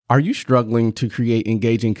Are you struggling to create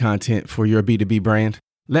engaging content for your B2B brand?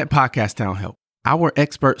 Let Podcast Town help. Our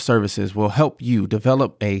expert services will help you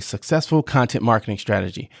develop a successful content marketing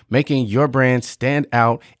strategy, making your brand stand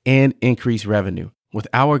out and increase revenue. With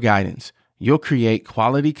our guidance, you'll create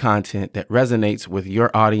quality content that resonates with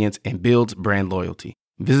your audience and builds brand loyalty.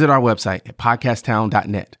 Visit our website at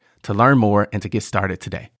podcasttown.net to learn more and to get started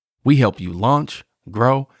today. We help you launch,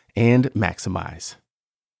 grow, and maximize.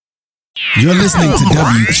 You're listening to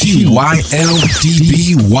WQYL-DB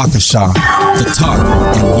Waukesha, the talk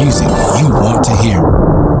and music you want to hear.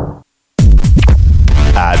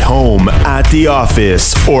 At home, at the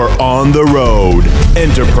office, or on the road.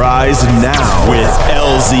 Enterprise Now with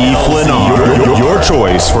LZ Flannard. Your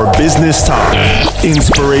choice for business talk.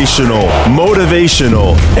 Inspirational,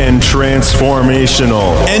 motivational, and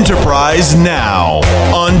transformational. Enterprise Now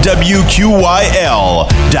on WQYL-DB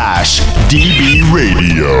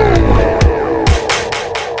Radio.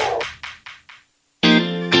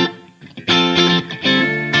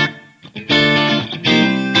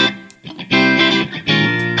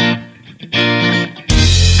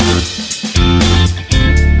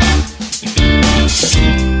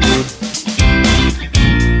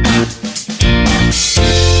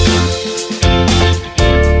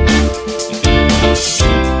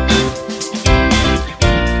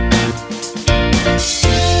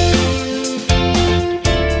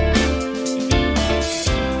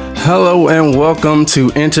 Hello and welcome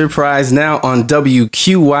to Enterprise Now on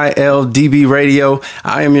WQYL-DB Radio.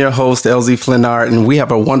 I am your host, LZ Flannard, and we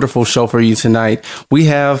have a wonderful show for you tonight. We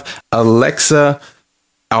have Alexa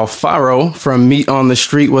Alfaro from Meat on the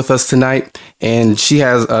Street with us tonight, and she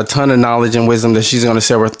has a ton of knowledge and wisdom that she's going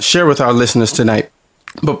to share with our listeners tonight.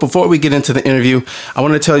 But before we get into the interview, I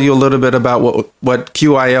want to tell you a little bit about what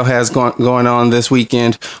QYL has going on this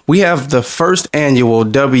weekend. We have the first annual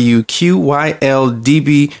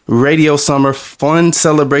WQYL-DB Radio Summer Fun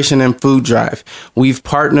Celebration and Food Drive. We've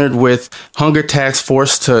partnered with Hunger Task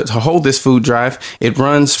Force to hold this food drive. It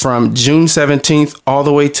runs from June 17th all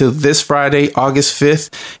the way to this Friday, August 5th.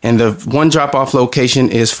 And the one drop-off location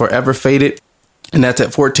is Forever Faded. And that's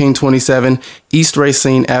at 1427 East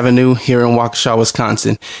Racine Avenue here in Waukesha,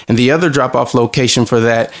 Wisconsin. And the other drop-off location for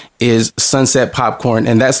that is Sunset Popcorn,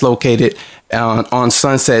 and that's located on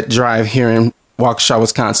Sunset Drive here in Waukesha,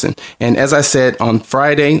 Wisconsin. And as I said, on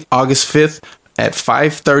Friday, August 5th, at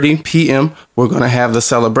 5:30 p.m., we're going to have the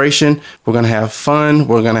celebration. We're going to have fun.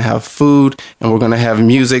 We're going to have food, and we're going to have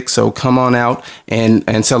music. So come on out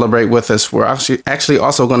and celebrate with us. We're actually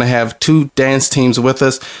also going to have two dance teams with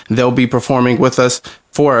us. They'll be performing with us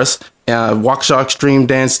for us, Waukesha Extreme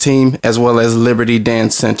Dance Team, as well as Liberty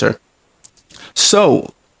Dance Center.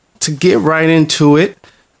 So to get right into it,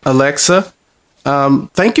 Alexa,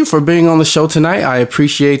 thank you for being on the show tonight. I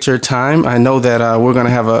appreciate your time. I know that we're going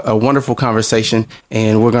to have a wonderful conversation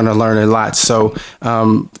and we're going to learn a lot. So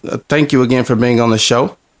thank you again for being on the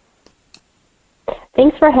show.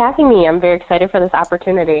 Thanks for having me. I'm very excited for this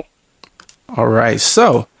opportunity. All right.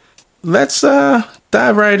 So let's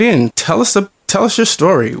dive right in. Tell us your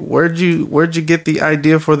story. Where'd you get the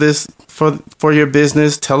idea for this, for your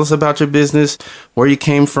business? Tell us about your business, where you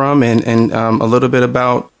came from, and a little bit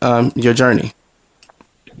about your journey.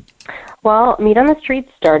 Well, Meat on the Street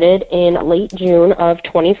started in late June of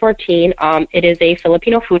 2014. It is a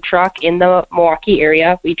Filipino food truck in the Milwaukee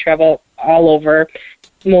area. We travel all over,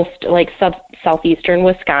 most like southeastern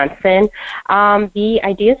Wisconsin. The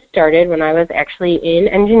idea started when I was actually in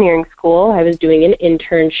engineering school. I was doing an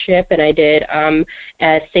internship, and I did a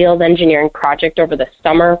sales engineering project over the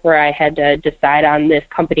summer where I had to decide on this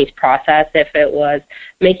company's process, if it was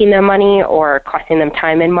making them money or costing them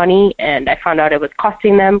time and money. And I found out it was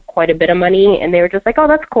costing them quite a bit of money, and they were just like, "Oh,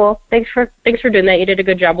 that's cool. Thanks for doing that. You did a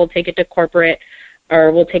good job. We'll take it to corporate,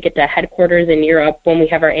 or we'll take it to headquarters in Europe when we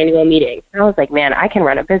have our annual meeting." And I was like, man, I can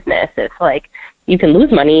run a business. It's like, you can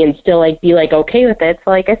lose money and still be okay with it.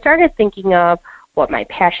 So I started thinking of what my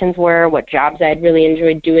passions were, what jobs I'd really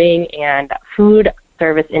enjoyed doing, and food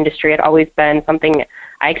service industry had always been something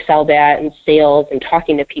I excelled at, in sales and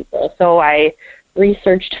talking to people. So I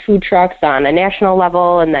researched food trucks on a national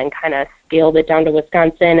level and then kind of scaled it down to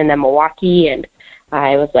Wisconsin and then Milwaukee, and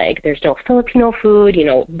I was like, there's no Filipino food,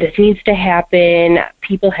 this needs to happen.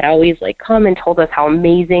 People had always come and told us how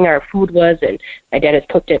amazing our food was, and my dad has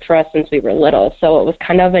cooked it for us since we were little, so it was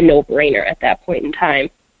kind of a no-brainer at that point in time.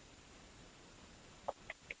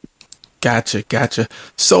 Gotcha.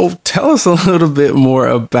 So tell us a little bit more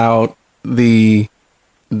about the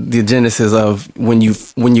genesis of when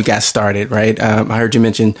you got started, right? I heard you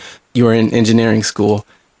mention you were in engineering school.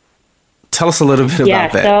 Tell us a little bit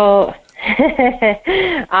about that.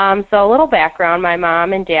 So a little background, my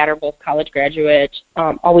mom and dad are both college graduates,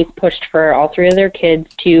 always pushed for all three of their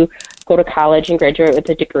kids to go to college and graduate with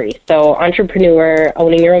a degree. So entrepreneur,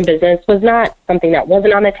 owning your own business was not something that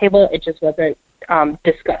wasn't on the table. It just wasn't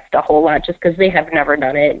discussed a whole lot just because they have never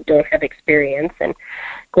done it and don't have experience, and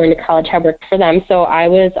going to college had worked for them. So I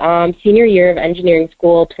was senior year of engineering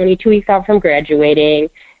school, 22 weeks out from graduating.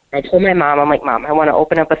 I told my mom, I'm like, Mom, I want to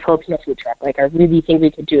open up a Filipino food truck. Like, I really think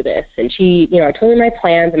we could do this. And she, I told her my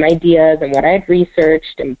plans and my ideas and what I had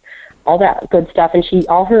researched and all that good stuff. And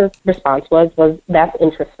all her response was, that's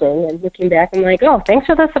interesting. And looking back, I'm like, oh, thanks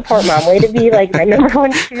for the support, Mom. Way to be, like, my number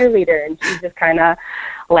one cheerleader. And she just kind of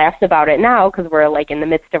laughs about it now because we're, like, in the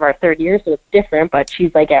midst of our third year, so it's different. But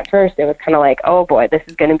she's like, at first, it was kind of like, oh, boy, this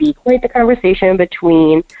is going to be quite the conversation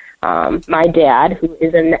between my dad, who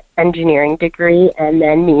is an engineering degree, and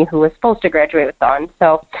then me, who was supposed to graduate with Dawn.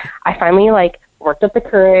 So I finally, worked up the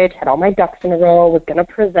courage, had all my ducks in a row, was going to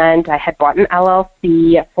present. I had bought an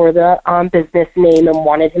LLC for the business name and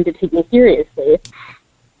wanted him to take me seriously.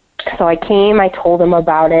 So I came, I told him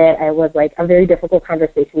about it. It was, a very difficult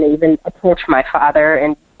conversation to even approach my father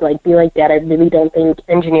and, be like, Dad, I really don't think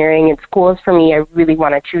engineering in school is for me. I really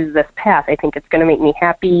want to choose this path. I think it's going to make me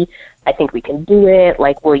happy. I think we can do it.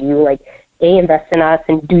 Will you, invest in us,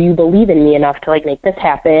 and do you believe in me enough to, make this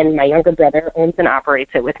happen? My younger brother owns and operates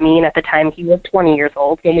it with me, and at the time he was 20 years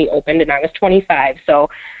old when we opened, and I was 25. So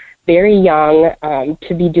very young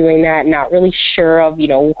to be doing that, not really sure of,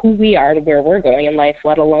 who we are and where we're going in life,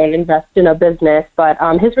 let alone invest in a business. But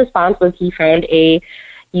his response was he found a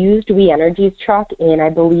used We Energies truck in, I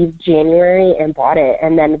believe, January, and bought it.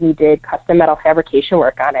 And then we did custom metal fabrication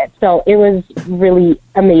work on it. So it was really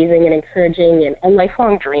amazing and encouraging and a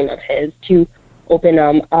lifelong dream of his to open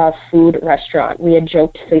a food restaurant. We had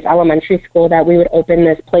joked since elementary school that we would open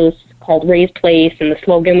this place called Ray's Place, and the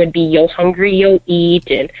slogan would be, "Yo hungry, yo eat."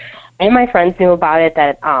 And all my friends knew about it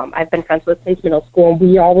that I've been friends with since middle school, and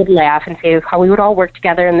we all would laugh and say how we would all work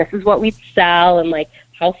together, and this is what we'd sell, and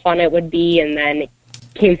how fun it would be. And then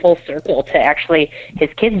came full circle to actually his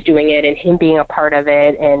kids doing it and him being a part of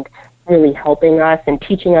it and really helping us and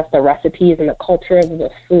teaching us the recipes and the culture of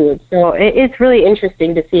the food. So it's really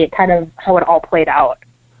interesting to see it kind of how it all played out.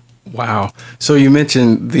 Wow. So you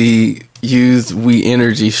mentioned the used We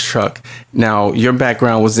Energies truck. Now, your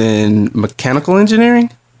background was in mechanical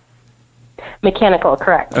engineering? Mechanical,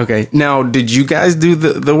 correct. Okay. Now, did you guys do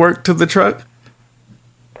the work to the truck?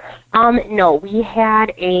 No, we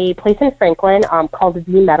had a place in Franklin called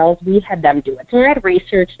V Metals. We had them do it. So I had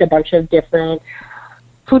researched a bunch of different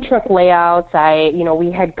food truck layouts.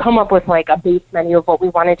 We had come up with a base menu of what we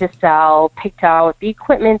wanted to sell, picked out the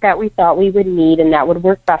equipment that we thought we would need and that would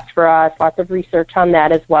work best for us, lots of research on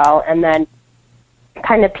that as well, and then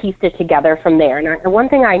kind of pieced it together from there. And one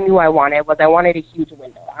thing I knew I wanted was I wanted a huge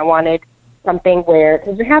window. I wanted something where,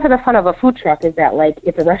 because half of the fun of a food truck is that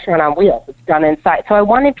it's a restaurant on wheels. It's done inside. So I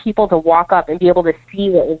wanted people to walk up and be able to see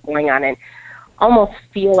what was going on and almost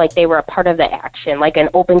feel like they were a part of the action, like an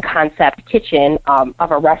open concept kitchen of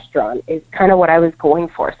a restaurant is kind of what I was going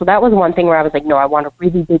for. So that was one thing where I was like, no, I want a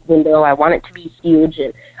really big window. I want it to be huge.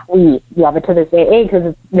 And we love it to this day, because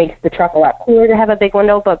it makes the truck a lot cooler to have a big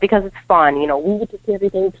window, but because it's fun. We get to see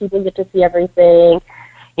everything. People get to see everything.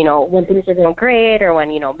 When things are going great, or when,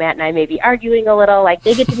 Matt and I may be arguing a little,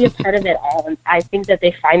 they get to be a part of it all. And I think that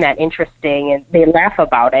they find that interesting and they laugh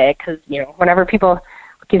about it because, whenever people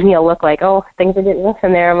give me a look like, oh, things are getting rough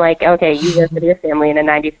in there, I'm like, okay, you work with your family in a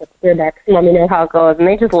 90-foot square deck, so let me know how it goes. And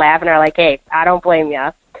they just laugh and are like, hey, I don't blame you.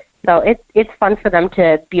 So it's fun for them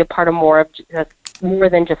to be a part of more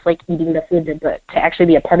than just eating the food, but to actually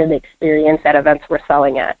be a part of the experience at events we're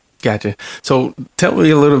selling at. Gotcha. So tell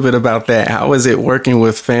me a little bit about that. How is it working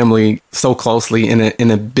with family so closely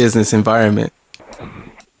in a business environment?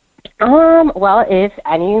 Well, if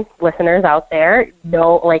any listeners out there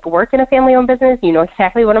know, work in a family-owned business, you know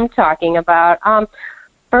exactly what I'm talking about.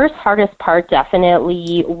 First hardest part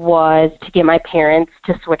definitely was to get my parents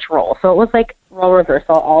to switch roles. So it was role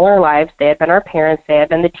reversal all our lives. They had been our parents, they had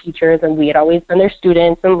been the teachers, and we had always been their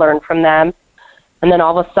students and learned from them. And then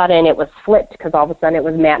all of a sudden it was flipped, because all of a sudden it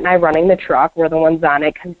was Matt and I running the truck. We're the ones on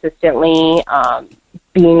it consistently,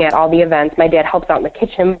 being at all the events. My dad helps out in the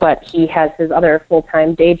kitchen, but he has his other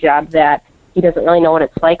full-time day job that he doesn't really know what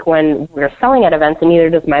it's like when we're selling at events, and neither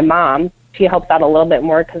does my mom. She helps out a little bit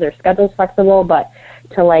more because their schedule's flexible, but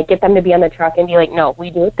to get them to be on the truck and be like, no,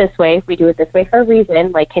 we do it this way. We do it this way for a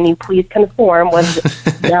reason. Can you please conform?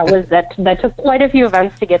 That took quite a few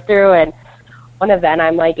events to get through. And one event,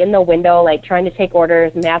 I'm in the window, trying to take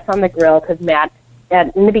orders. Matt's on the grill because Matt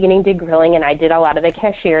in the beginning did grilling, and I did a lot of the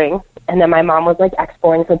cashiering. And then my mom was like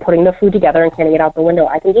exporting, so putting the food together and handing it out the window.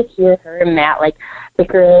 I can just hear her and Matt like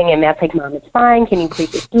bickering, and Matt's like, "Mom, it's fine. Can you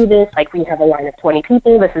please just do this? Like, we have a line of 20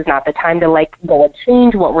 people. This is not the time to like go and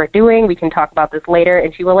change what we're doing. We can talk about this later."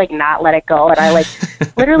 And she will like not let it go. And I like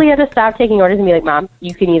literally had to stop taking orders and be like, "Mom,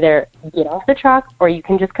 you can either get off the truck or you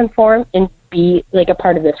can just conform and be like a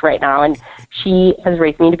part of this right now." And she has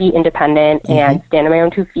raised me to be independent and stand on my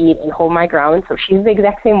own 2 feet and hold my ground. So she's the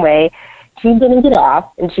exact same way. She didn't get off,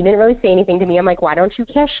 and she didn't really say anything to me. I'm like, "Why don't you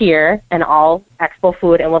cashier and I'll expo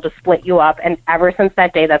food, and we'll just split you up." And ever since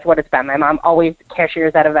that day, that's what it's been. My mom always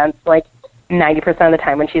cashiers at events like 90% of the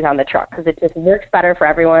time when she's on the truck, because it just works better for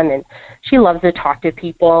everyone. And she loves to talk to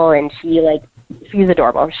people, and she's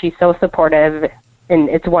adorable. She's so supportive, and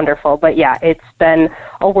it's wonderful. But yeah, it's been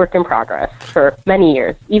a work in progress for many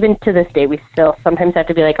years. Even to this day, we still sometimes have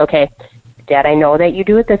to be like, "Okay, Dad, I know that you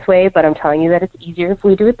do it this way, but I'm telling you that it's easier if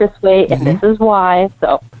we do it this way, and this is why."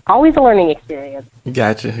 So always a learning experience.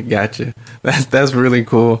 Gotcha. That's really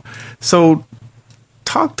cool. So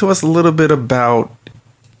talk to us a little bit about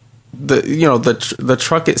the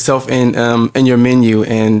truck itself and your menu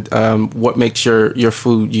and what makes your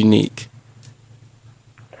food unique.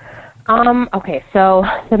 Okay, so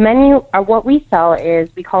the menu, what we sell is,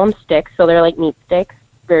 we call them sticks, so they're like meat sticks,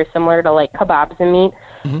 very similar to like kebabs and meat.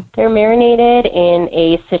 They're marinated in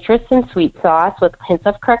a citrus and sweet sauce with hints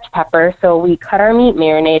of cracked pepper. So we cut our meat,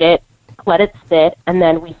 marinate it, let it sit, and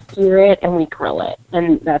then we sear it and we grill it.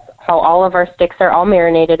 And that's how all of our sticks are all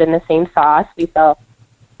marinated in the same sauce. We sell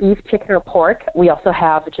beef, chicken, or pork. We also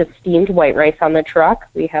have just steamed white rice on the truck.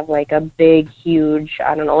 We have like a big, huge,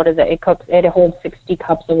 I don't know, what is it? It holds 60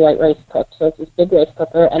 cups of white rice cooked. So it's this big rice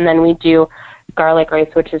cooker. And then we do garlic rice,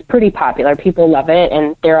 which is pretty popular. People love it,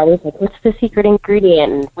 and they're always like, "What's the secret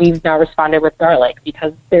ingredient?" And we've now responded with garlic,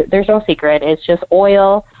 because there's no secret. It's just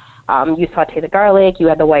oil. You saute the garlic, you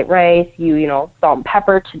add the white rice, you salt and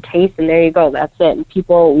pepper to taste, and there you go. That's it. And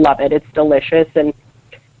people love it. It's delicious. And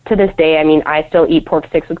to this day, I mean, I still eat pork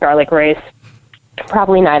sticks with garlic rice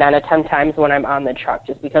probably 9 out of 10 times when I'm on the truck,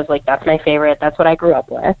 just because like that's my favorite. That's what I grew up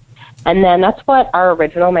with. And then that's what our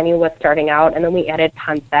original menu was starting out. And then we added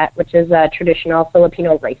pancit, which is a traditional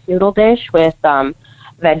Filipino rice noodle dish with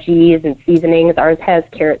veggies and seasonings. Ours has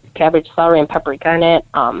carrots, cabbage, celery, and paprika in it.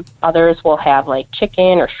 Others will have like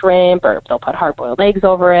chicken or shrimp, or they'll put hard-boiled eggs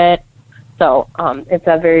over it. So it's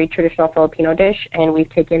a very traditional Filipino dish. And we've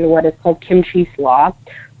taken what is called kimchi slaw.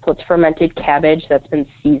 So it's fermented cabbage that's been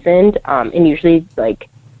seasoned. And usually like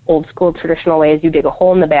old school traditional ways, you dig a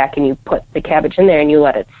hole in the back and you put the cabbage in there and you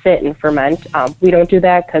let it sit and ferment. We don't do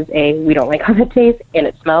that because we don't like how it tastes and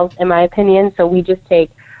it smells, in my opinion. So we just take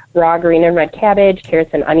raw green and red cabbage, carrots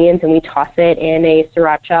and onions, and we toss it in a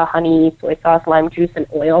sriracha, honey, soy sauce, lime juice, and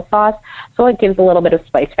oil sauce. So it gives a little bit of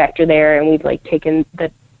spice factor there, and we've like taken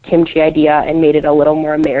the kimchi idea and made it a little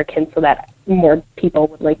more American so that more people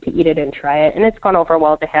would like to eat it and try it. And it's gone over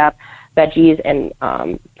well to have veggies and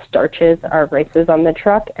starches, our rices on the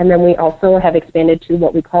truck. And then we also have expanded to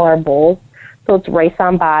what we call our bowls. So it's rice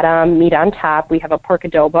on bottom, meat on top. We have a pork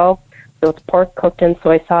adobo. So it's pork cooked in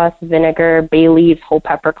soy sauce, vinegar, bay leaves, whole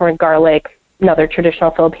peppercorn, garlic, another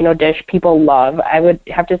traditional Filipino dish people love. I would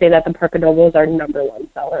have to say that the pork adobo is our number one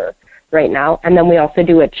seller right now. And then we also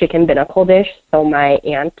do a chicken binnacle dish. So my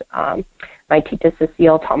aunt, my Tita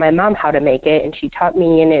Cecile, taught my mom how to make it, and she taught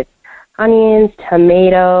me, and it's onions,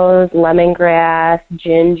 tomatoes, lemongrass,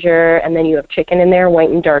 ginger, and then you have chicken in there, white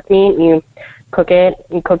and dark meat, and you cook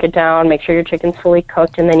it down, make sure your chicken's fully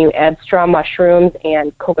cooked, and then you add straw mushrooms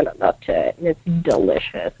and coconut milk to it, and it's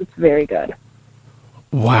delicious. It's very good.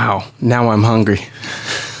 Wow. Now I'm hungry.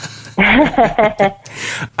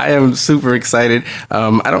 I am super excited.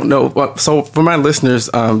 I don't know. So for my listeners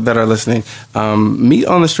that are listening, Meat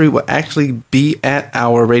on the Street will actually be at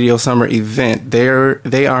our Radio Summer event.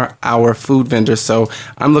 They are our food vendors. So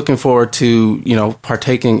I'm looking forward to,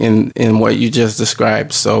 partaking in what you just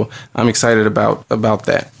described. So I'm excited about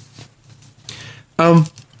that.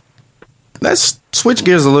 Let's switch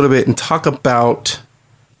gears a little bit and talk about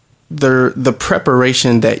the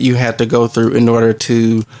preparation that you had to go through in order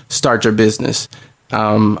to start your business.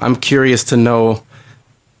 I'm curious to know,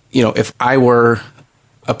 if I were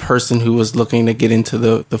a person who was looking to get into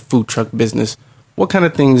the food truck business, what kind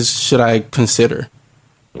of things should I consider?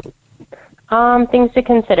 Things to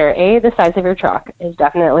consider. The size of your truck is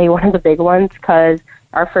definitely one of the big ones, because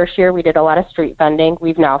our first year we did a lot of street vending.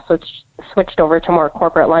 We've now switched over to more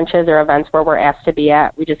corporate lunches or events where we're asked to be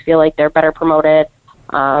at. We just feel like they're better promoted,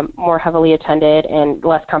 more heavily attended, and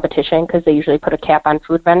less competition, because they usually put a cap on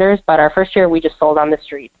food vendors. But our first year, we just sold on the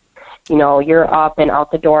street. you're up and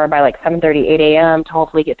out the door by like 7:30, 8 a.m. to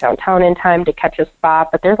hopefully get downtown in time to catch a spot.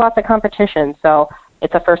 But there's lots of competition, so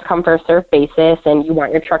it's a first come, first serve basis, and you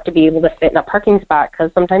want your truck to be able to fit in a parking spot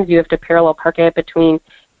because sometimes you have to parallel park it between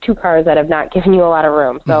two cars that have not given you a lot of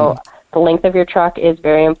room. So the length of your truck is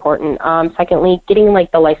very important. Secondly, getting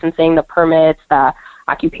like the licensing, the permits, the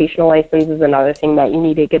occupational license is another thing that you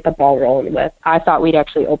need to get the ball rolling with. I thought we'd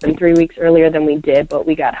actually open 3 weeks earlier than we did, but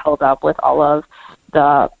we got held up with all of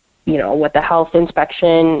the, with the health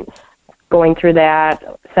inspection, going through that,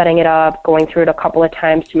 setting it up, going through it a couple of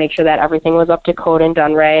times to make sure that everything was up to code and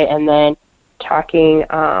done right, and then talking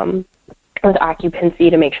with occupancy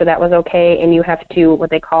to make sure that was okay. And you have to, what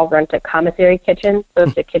they call, rent a commissary kitchen. So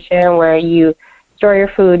it's a kitchen where you store your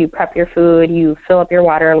food, you prep your food, you fill up your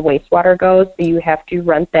water, and wastewater goes. So you have to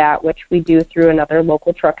rent that, which we do through another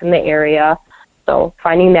local truck in the area. So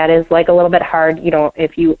finding that is like a little bit hard.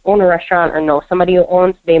 If you own a restaurant or know somebody who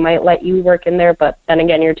owns, they might let you work in there. But then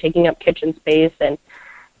again, you're taking up kitchen space, and,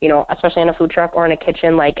 especially in a food truck or in a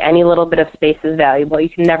kitchen, like any little bit of space is valuable. You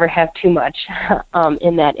can never have too much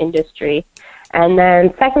in that industry. And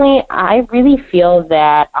then secondly, I really feel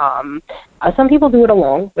that some people do it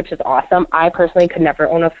alone, which is awesome. I personally could never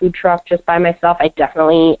own a food truck just by myself. I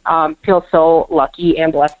definitely feel so lucky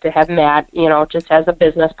and blessed to have Matt, just as a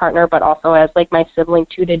business partner, but also as like my sibling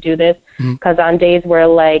too, to do this. Because on days where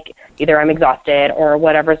like either I'm exhausted or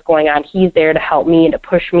whatever's going on, he's there to help me and to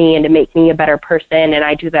push me and to make me a better person, and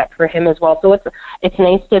I do that for him as well. So it's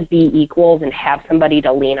nice to be equals and have somebody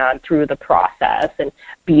to lean on through the process and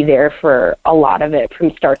be there for a lot of it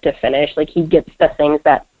from start to finish. Like, he gets the things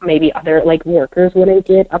that maybe other like workers wouldn't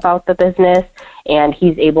get about the business, and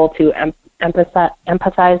he's able to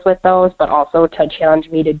empathize with those, but also to challenge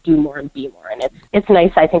me to do more and be more. And it's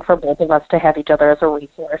nice, I think, for both of us to have each other as a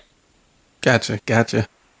resource. Gotcha.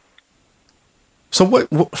 So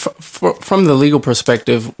from the legal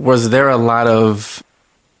perspective, was there a lot of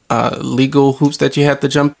legal hoops that you had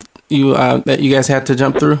to that you guys had to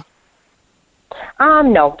jump through?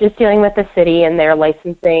 No, just dealing with the city and their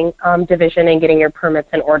licensing division and getting your permits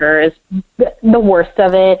in order is the worst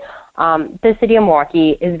of it. The city of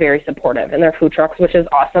Milwaukee is very supportive in their food trucks, which is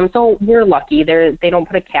awesome. So we're lucky. They don't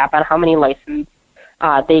put a cap on how many licenses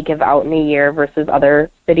they give out in a year versus other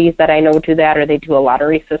cities that I know do that, or they do a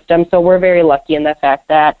lottery system. So we're very lucky in the fact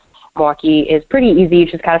that Milwaukee is pretty easy. You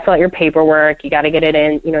just got to fill out your paperwork. You got to get it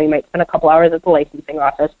in. You might spend a couple hours at the licensing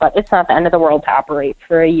office, but it's not the end of the world to operate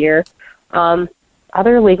for a year.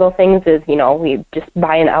 Other legal things is, we just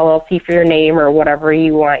buy an LLC for your name or whatever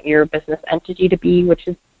you want your business entity to be, which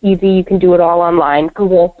is easy. You can do it all online.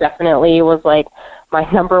 Google definitely was like my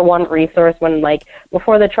number one resource when, like,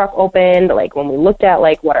 before the truck opened, like when we looked at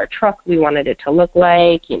like what our truck, we wanted it to look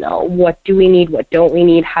like, what do we need? What don't we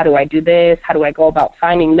need? How do I do this? How do I go about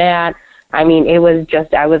finding that? I mean, it was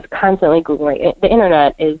just, I was constantly Googling it. The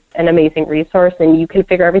internet is an amazing resource, and you can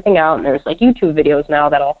figure everything out. And there's like YouTube videos now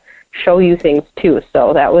that'll show you things too.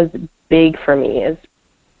 So that was big for me, is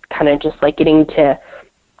kind of just like getting to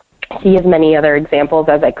see as many other examples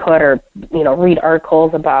as I could, or, read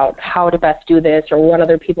articles about how to best do this or what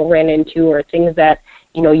other people ran into, or things that,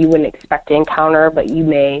 you wouldn't expect to encounter, but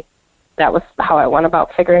that was how I went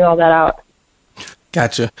about figuring all that out.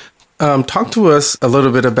 Gotcha. Talk to us a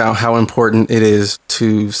little bit about how important it is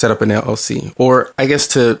to set up an LLC, or I guess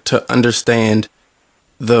to understand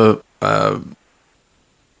the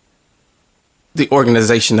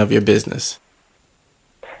organization of your business.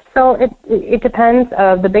 So it depends.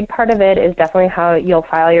 The big part of it is definitely how you'll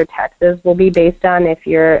file your taxes will be based on if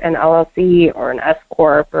you're an LLC or an S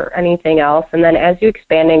Corp or anything else. And then as you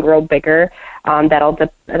expand and grow bigger,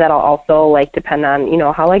 that'll also like depend on,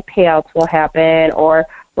 how like payouts will happen, or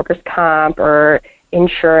workers' comp, or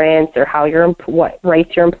insurance, or what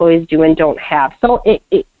rights your employees do and don't have. So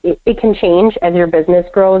it can change as your business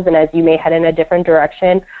grows and as you may head in a different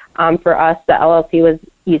direction. For us, the LLC was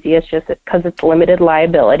easiest just because it's limited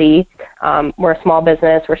liability. We're a small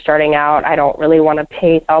business. We're starting out. I don't really want to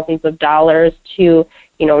pay thousands of dollars to,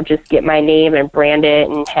 just get my name and brand it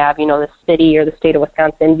and have, the city or the state of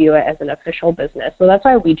Wisconsin view it as an official business. So that's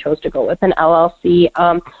why we chose to go with an LLC.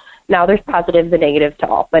 Now, there's positives and negatives to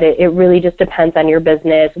all, but it really just depends on your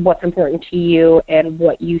business, what's important to you, and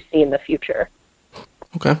what you see in the future.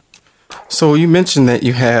 Okay. So you mentioned that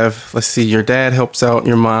you have, your dad helps out,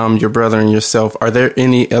 your mom, your brother, and yourself. Are there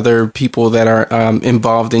any other people that are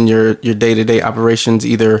involved in your day-to-day operations,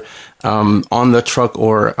 either on the truck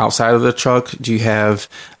or outside of the truck? Do you have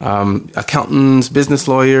accountants, business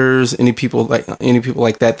lawyers, any people like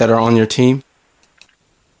that are on your team?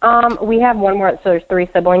 We have one more. So there's 3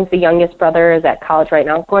 siblings. The youngest brother is at college right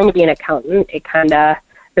now, going to be an accountant. It kind of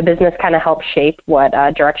the business kind of helped shape what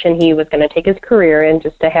direction he was going to take his career in,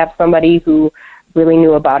 just to have somebody who really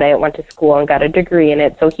knew about it, went to school and got a degree in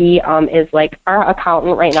it. So he is like our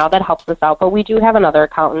accountant right now that helps us out, but we do have another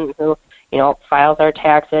accountant who, files our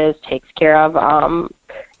taxes, takes care of,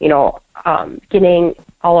 getting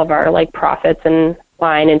all of our like profits in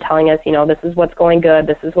line and telling us, this is what's going good,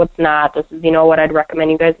 this is what's not, this is, what I'd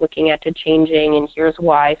recommend you guys looking at to changing, and here's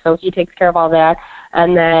why. So he takes care of all that.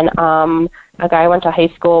 And then a guy I went to high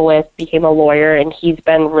school with became a lawyer, and he's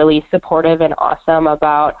been really supportive and awesome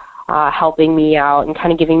about helping me out and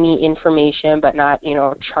kind of giving me information, but not,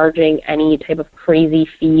 charging any type of crazy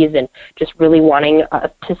fees, and just really wanting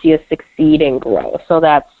to see us succeed and grow. So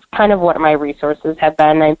that's kind of what my resources have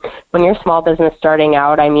been. When you're a small business starting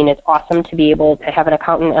out, it's awesome to be able to have an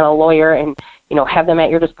accountant and a lawyer and, have them at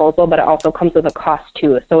your disposal, but it also comes with a cost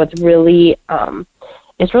too. So it's really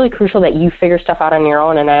crucial that you figure stuff out on your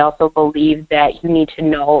own. And I also believe that you need to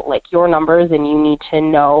know like your numbers, and you need to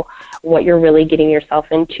know what you're really getting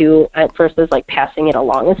yourself into at versus like passing it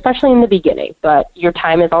along, especially in the beginning. But your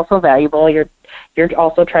time is also valuable. You're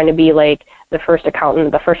also trying to be like the first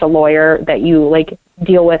accountant, the first lawyer that you like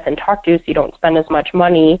deal with and talk to, so you don't spend as much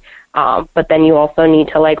money. But then you also need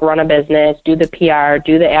to like run a business, do the PR,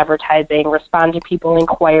 do the advertising, respond to people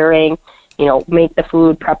inquiring, make the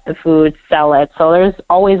food, prep the food, sell it. So there's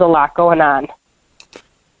always a lot going on.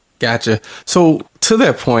 Gotcha. So to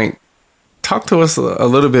that point, talk to us a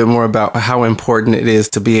little bit more about how important it is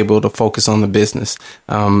to be able to focus on the business.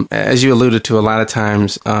 As you alluded to, a lot of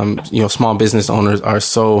times, small business owners are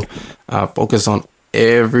so focused on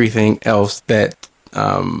everything else that,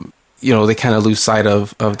 they kind of lose sight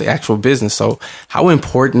of the actual business. So how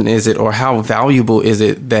important is it, or how valuable is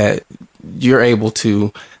it that you're able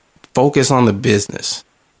to focus on the business?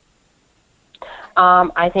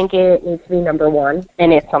 I think it needs to be number one,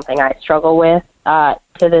 and it's something I struggle with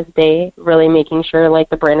to this day, really making sure like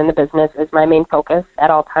the brand and the business is my main focus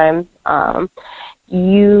at all times.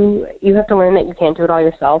 You have to learn that you can't do it all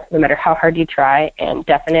yourself, no matter how hard you try, and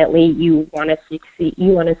definitely you want to succeed.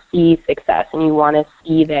 You want to see success, and you want to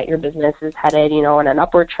see that your business is headed, in an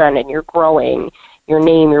upward trend, and you're growing. Your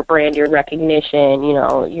name, your brand, your recognition,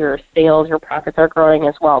 your sales, your profits are growing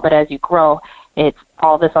as well. But as you grow, it's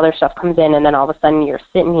all this other stuff comes in, and then all of a sudden you're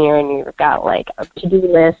sitting here and you've got like a to-do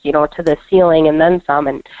list, to the ceiling and then some.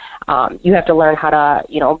 And you have to learn how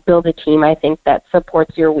to, build a team, I think, that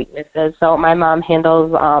supports your weaknesses. So my mom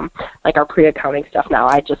handles like our pre-accounting stuff now.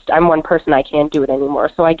 I'm one person, I can't do it anymore.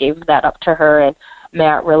 So I gave that up to her, and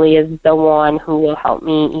Matt really is the one who will help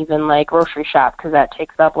me even like grocery shop, because that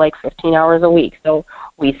takes up like 15 hours a week. So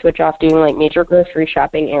we switch off doing like major grocery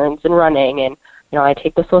shopping errands and running, and I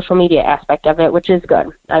take the social media aspect of it, which is good.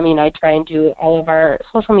 I try and do all of our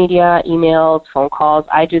social media, emails, phone calls.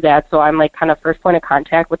 I do that, so I'm like kind of first point of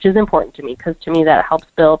contact, which is important to me, because to me that helps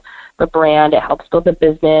build the brand, it helps build the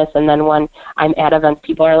business. And then when I'm at events,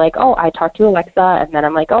 people are like, oh, I talked to Alexa, and then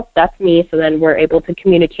I'm like, oh, that's me. So then we're able to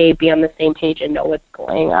communicate, be on the same page, and know what's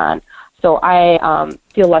going on. So I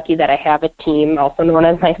feel lucky that I have a team, also known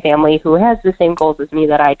as my family, who has the same goals as me,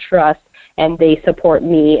 that I trust, and they support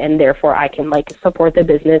me, and therefore I can like support the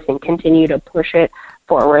business and continue to push it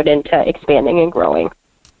forward into expanding and growing.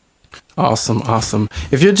 Awesome.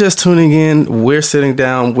 If you're just tuning in, we're sitting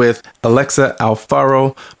down with Alexa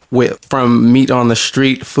Alfaro from Meat on the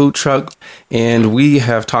Street food truck, and we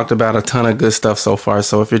have talked about a ton of good stuff so far.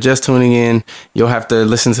 So if you're just tuning in, you'll have to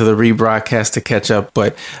listen to the rebroadcast to catch up.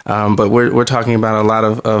 But we're talking about a lot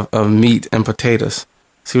of meat and potatoes.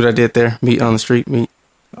 See what I did there? Meat on the street, meat.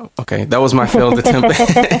 Okay, that was my failed attempt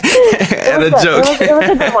at a joke. It was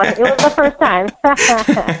a good one. It was the first time.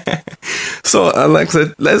 So,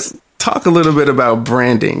 Alexa, let's talk a little bit about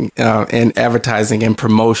branding and advertising and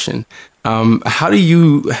promotion. How do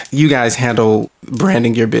you guys handle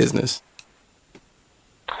branding your business?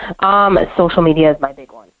 Social media is my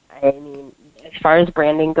big one. As far as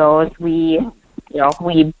branding goes, we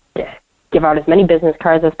give out as many business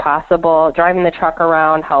cards as possible. Driving the truck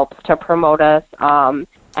around helps to promote us.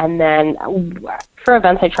 And then for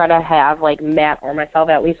events, I try to have like Matt or myself,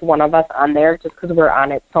 at least one of us on there, just because we're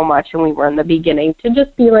on it so much and we were in the beginning, to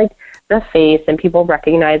just be like the face, and people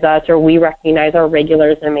recognize us, or we recognize our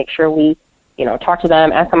regulars and make sure we, talk to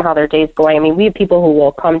them, ask them how their day's going. We have people who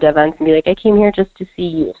will come to events and be like, I came here just to see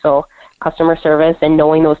you. So customer service and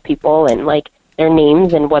knowing those people and like their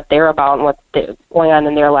names and what they're about and what's going on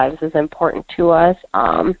in their lives is important to us.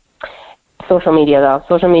 Social media, though.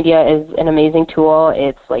 Social media is an amazing tool.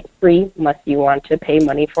 It's like free unless you want to pay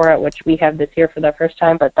money for it, which we have this year for the first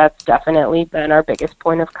time, but that's definitely been our biggest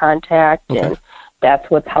point of contact. Okay. And that's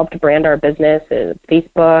what's helped brand our business is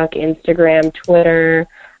Facebook, Instagram, Twitter,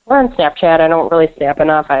 we're on Snapchat. I don't really snap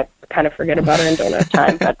enough. I kind of forget about it and don't have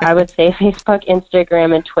time. But I would say Facebook,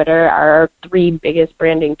 Instagram, and Twitter are our 3 biggest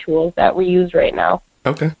branding tools that we use right now.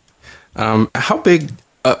 Okay. How big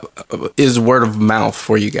is word of mouth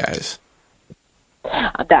for you guys?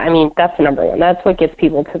 That's the number one. That's what gets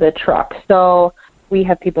people to the truck. So we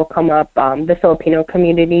have people come up. The Filipino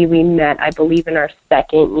community, we met, I believe, in our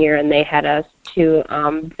 2nd year, and they had us to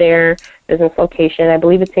their business location. I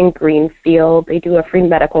believe it's in Greenfield. They do a free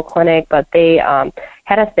medical clinic, but they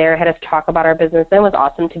had us there, had us talk about our business. And it was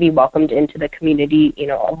awesome to be welcomed into the community,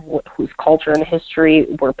 whose culture and history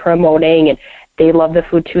we're promoting, and they love the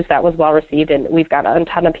food too, so that was well received, and we've got a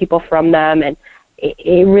ton of people from them, and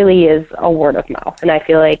it really is a word of mouth. And I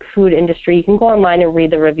feel like food industry, you can go online and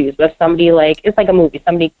read the reviews, but if somebody, it's like a movie,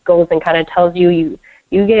 somebody goes and kind of tells you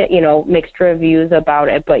get, mixed reviews about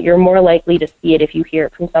it, but you're more likely to see it if you hear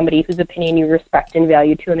it from somebody whose opinion you respect and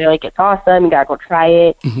value too, and they're like, it's awesome, you gotta go try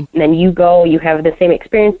it. Mm-hmm. And then you go, you have the same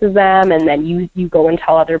experience as them, and then you go and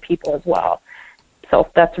tell other people as well. So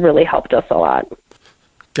that's really helped us a lot.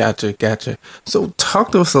 Gotcha. So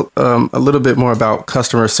talk to us a little bit more about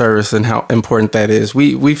customer service and how important that is.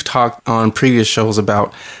 We've talked on previous shows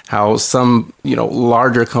about how some,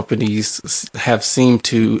 larger companies have seemed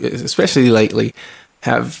to, especially lately,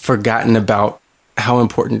 have forgotten about how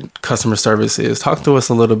important customer service is. Talk to us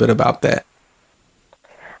a little bit about that.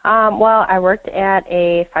 Well, I worked at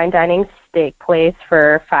a fine dining steak place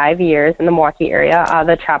for 5 years in the Milwaukee area,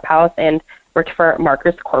 the Chop House, and worked for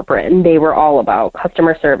Marcus Corporate, and they were all about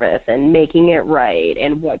customer service and making it right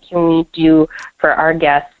and what can we do for our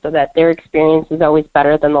guests so that their experience is always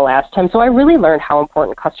better than the last time. So I really learned how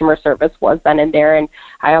important customer service was then and there, and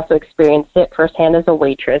I also experienced it firsthand as a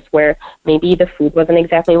waitress where maybe the food wasn't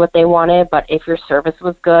exactly what they wanted, but if your service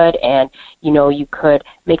was good and, you could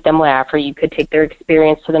make them laugh or you could take their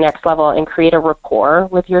experience to the next level and create a rapport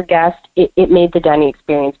with your guest, it made the dining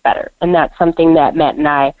experience better. And that's something that Matt and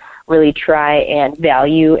I really try and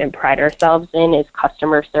value and pride ourselves in is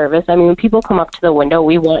customer service. When people come up to the window,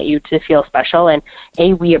 we want you to feel special, and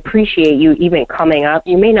we appreciate you even coming up.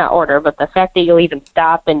 You may not order, but the fact that you'll even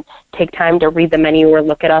stop and take time to read the menu or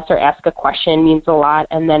look at us or ask a question means a lot.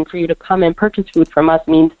 And then for you to come and purchase food from us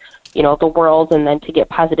means the world, and then to get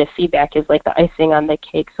positive feedback is like the icing on the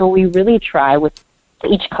cake. So we really try with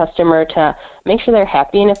each customer to make sure they're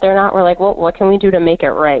happy, and if they're not, we're like, well, what can we do to make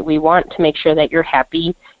it right? We want to make sure that you're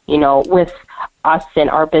happy with us and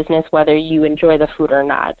our business, whether you enjoy the food or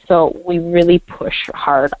not. So we really push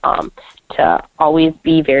hard to always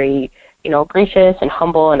be very, gracious and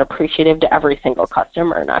humble and appreciative to every single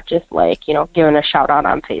customer, not just giving a shout out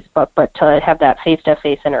on Facebook, but to have that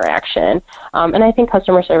face-to-face interaction. And I think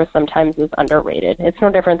customer service sometimes is underrated. It's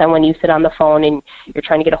no different than when you sit on the phone and you're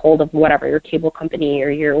trying to get a hold of whatever, your cable company or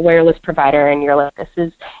your wireless provider, and you're like, this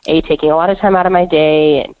is taking a lot of time out of my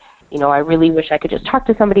day, and I really wish I could just talk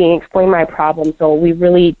to somebody and explain my problem. So we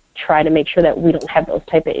really try to make sure that we don't have those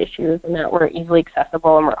type of issues and that we're easily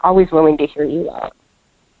accessible and we're always willing to hear you out.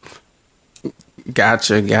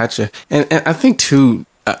 Gotcha. And I think too,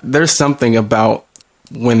 there's something about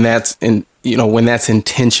when that's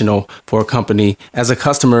intentional for a company. As a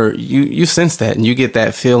customer, you sense that and you get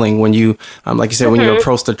that feeling when you, like you said, when you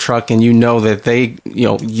approach the truck and that they,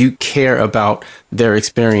 you care about their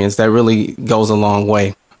experience. That really goes a long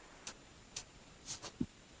way.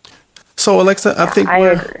 So, Alexa, I think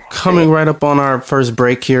we're coming right up on our first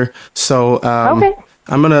break here. So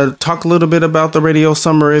I'm going to talk a little bit about the Radio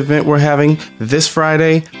Summer event we're having this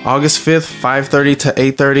Friday, August 5th, 5:30 to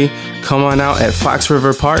 8:30. Come on out at Fox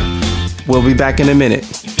River Park. We'll be back in a minute.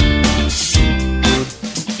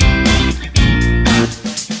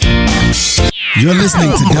 You're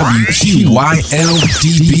listening to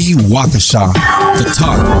WQYL-DB Waukesha, the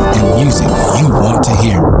talk and music you want to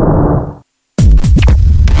hear.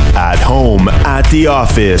 At home, at the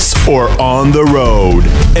office, or on the road.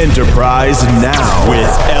 Enterprise Now with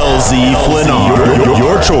LZ Flinnar.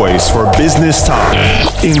 Your choice for business talk.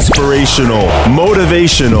 Inspirational,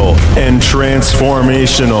 motivational, and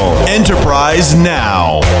transformational. Enterprise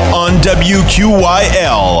Now on WQYL-DB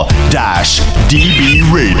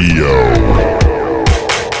Radio.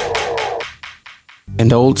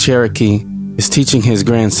 An old Cherokee is teaching his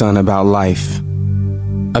grandson about life.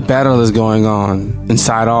 A battle is going on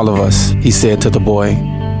inside all of us, he said to the boy.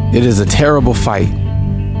 It is a terrible fight,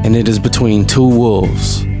 and it is between two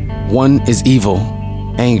wolves. One is evil,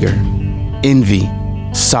 anger, envy,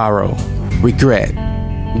 sorrow, regret,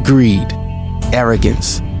 greed,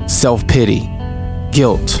 arrogance, self-pity,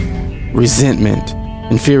 guilt, resentment,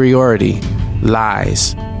 inferiority,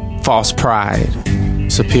 lies, false pride,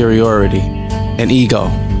 superiority, and ego.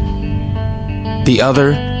 The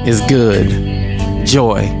other is good,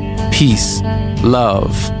 joy, peace,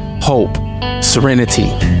 love, hope, serenity,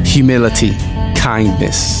 humility,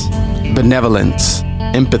 kindness, benevolence,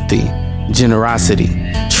 empathy, generosity,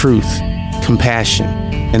 truth, compassion,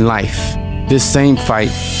 and life. This same fight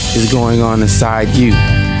is going on inside you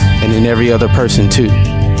and in every other person too.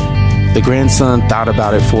 The grandson thought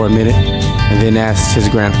about it for a minute and then asked his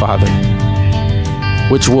grandfather,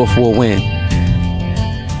 "Which wolf will win?"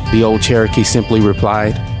 The old Cherokee simply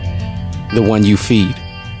replied, "The one you feed."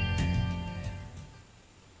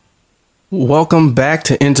 Welcome back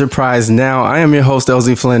to Enterprise Now. I am your host,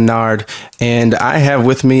 LZ Flynn Nard, and I have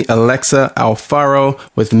with me Alexa Alfaro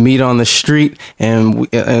with Meat on the Street. And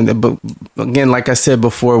again, like I said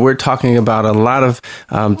before, we're talking about a lot of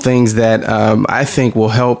things that I think will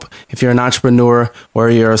help if you're an entrepreneur or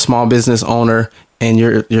you're a small business owner. And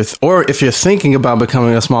or if you're thinking about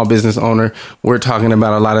becoming a small business owner, we're talking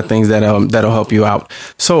about a lot of things that'll help you out.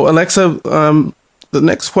 So, Alexa, the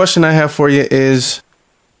next question I have for you is,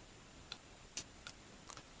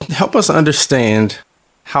 help us understand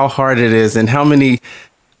how hard it is and how many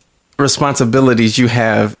responsibilities you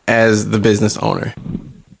have as the business owner.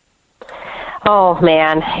 Oh,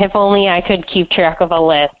 man, if only I could keep track of a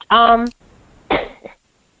list.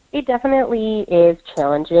 It definitely is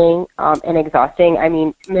challenging and exhausting. I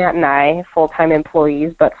mean, Matt and I, full-time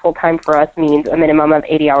employees, but full-time for us means a minimum of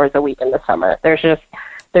 80 hours a week in the summer. There's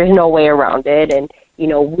no way around it. And, we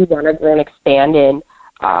want to grow and expand, and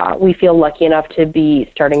we feel lucky enough to be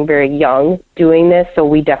starting very young doing this, so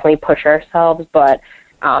we definitely push ourselves. But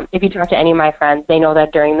if you talk to any of my friends, they know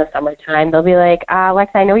that during the summertime, they'll be like,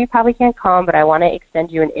 Alexa, I know you probably can't come, but I want to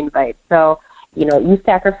extend you an invite. So, you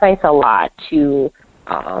sacrifice a lot to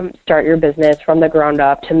start your business from the ground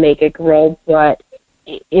up to make it grow. But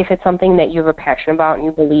if it's something that you have a passion about and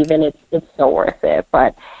you believe in, it's so worth it.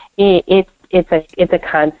 But it's a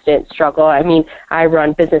constant struggle. I mean, I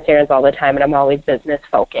run business errands all the time, and I'm always business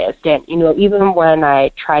focused. And even when I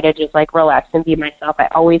try to just relax and be myself, I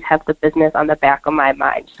always have the business on the back of my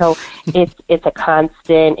mind. So it's a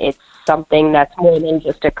constant. It's something that's more than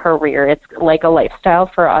just a career. It's like a lifestyle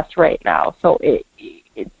for us right now. So it's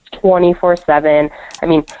 24/7. I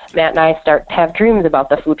mean, Matt and I start to have dreams about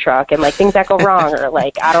the food truck and things that go wrong, or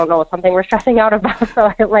I don't know, something we're stressing out about.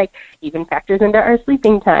 So it even factors into our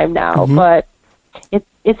sleeping time now. Mm-hmm. But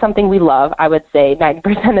it's something we love, I would say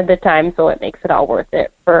 90% of the time. So it makes it all worth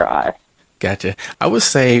it for us. Gotcha. I would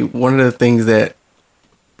say one of the things that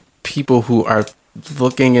people who are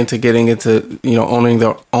looking into getting into, owning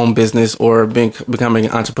their own business or becoming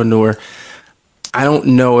an entrepreneur, I don't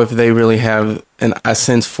know if they really have a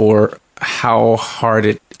sense for how hard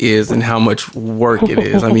it is and how much work it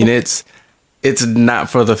is. I mean, it's not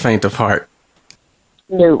for the faint of heart.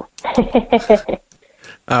 No.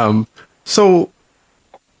 So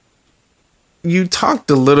you talked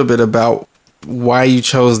a little bit about why you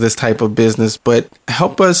chose this type of business, but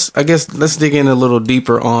help us, I guess, let's dig in a little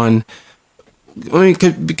deeper on,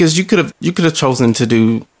 because you could have chosen to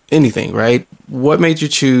do anything, right? What made you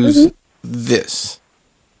choose this?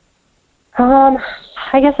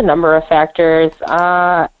 I guess a number of factors.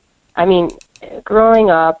 I mean, growing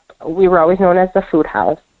up, we were always known as the food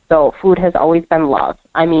house. So food has always been love.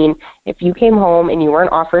 I mean, if you came home and you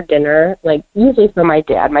weren't offered dinner, usually from my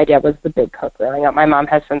dad was the big cook growing up. My mom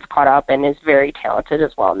has since caught up and is very talented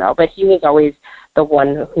as well now, but he was always the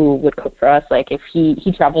one who would cook for us. If he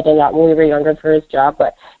traveled a lot when we were younger for his job,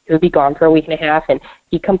 but he would be gone for a week and a half, and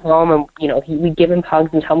he'd come home and, we'd give him hugs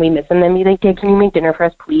and tell him we miss him, and he'd be like, "Dad, can you make dinner for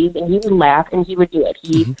us, please?" And he would laugh and he would do it.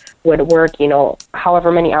 He would work,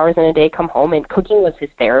 however many hours in a day, come home, and cooking was his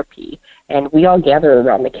therapy. And we all gather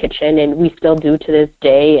around the kitchen, and we still do to this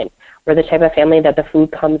day. And we're the type of family that the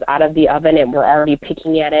food comes out of the oven and we're already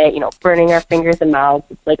picking at it, burning our fingers and mouths.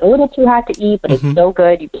 It's a little too hot to eat, but it's so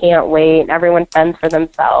good. You can't wait. And everyone fends for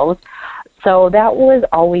themselves. So that was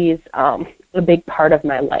always a big part of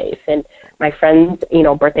my life. And my friends,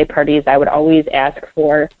 birthday parties, I would always ask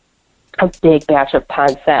for a big batch of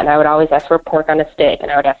pancit. And I would always ask for pork on a stick, and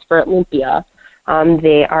I would ask for lumpia.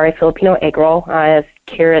 They are a Filipino egg roll. I have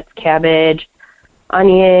carrots, cabbage,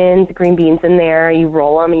 onions, green beans in there. You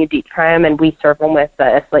roll them and you deep fry them, and we serve them with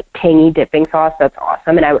this tangy dipping sauce. That's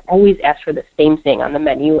awesome. And I would always ask for the same thing on the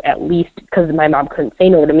menu, at least, because my mom couldn't say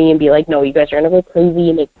no to me and be like, "No, you guys are going to go crazy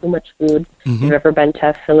and make too much food." If you've ever been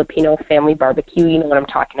to Filipino family barbecue, you know what I'm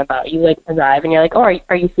talking about. You arrive and you're like, "Oh,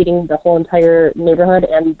 are you feeding the whole entire neighborhood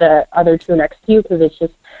and the other two next to you?" Because it's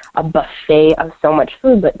just a buffet of so much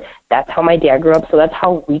food. But that's how my dad grew up, so that's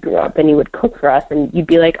how we grew up. And he would cook for us, and you'd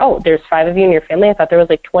be like, "Oh, there's 5 of you in your family? I thought there was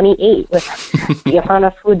 28," with the amount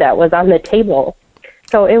of food that was on the table.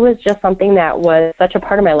 So it was just something that was such a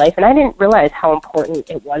part of my life, and I didn't realize how important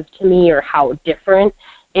it was to me or how different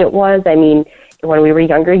it was. I mean, when we were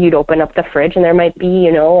younger, you'd open up the fridge and there might be,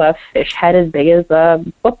 a fish head as big as a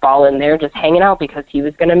football in there just hanging out because he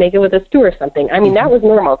was going to make it with a stew or something. I mean, that was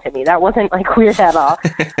normal to me. That wasn't like weird at all.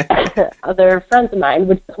 Other friends of mine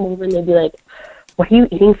would come over and they'd be like, "What are you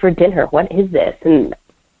eating for dinner? What is this?" And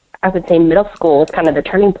I would say middle school was kind of the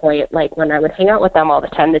turning point, like when I would hang out with them all the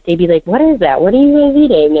time, that they'd be like, "What is that? What are you guys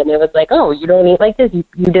eating?" And it was like, "Oh, you don't eat like this? You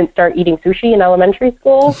didn't start eating sushi in elementary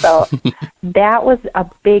school?" So that was a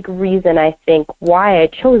big reason, I think, why I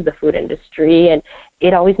chose the food industry, and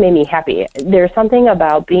it always made me happy. There's something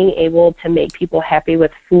about being able to make people happy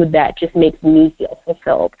with food that just makes me feel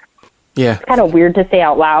fulfilled. Yeah. It's kind of weird to say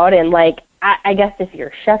out loud, and like, I guess if you're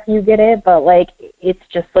a chef, you get it, but like, it's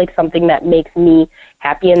just like something that makes me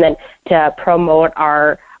happy. And then to promote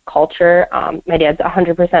our culture, my dad's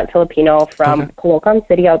 100% Filipino from Caloocan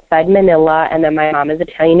City outside Manila, and then my mom is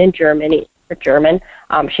Italian and German.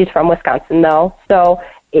 She's from Wisconsin though. So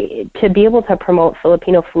to be able to promote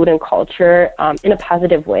Filipino food and culture in a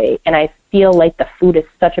positive way, and I feel like the food is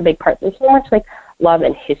such a big part. There's so much like love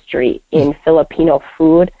and history in Filipino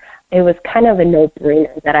food. It was kind of a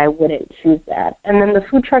no-brainer that I wouldn't choose that. And then the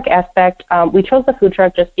food truck aspect, we chose the food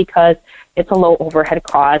truck just because it's a low overhead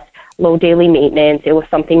cost, low daily maintenance. It was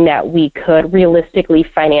something that we could realistically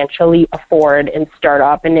financially afford and start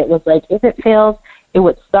up. And it was like, if it fails, it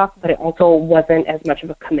would suck, but it also wasn't as much of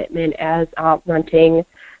a commitment as renting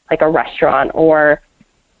like a restaurant or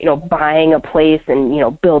buying a place and,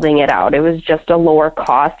 building it out. It was just a lower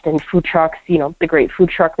cost, and food trucks, the Great Food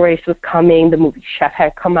Truck Race was coming. The movie Chef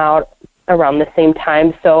had come out around the same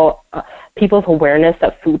time. So people's awareness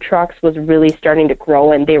of food trucks was really starting to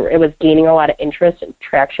grow, and it was gaining a lot of interest and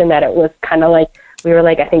traction, that it was kind of like, we were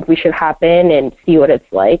like, I think we should hop in and see what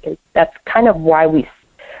it's like. And that's kind of why we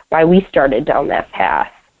started down that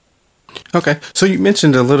path. Okay. So you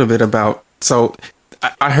mentioned a little bit about,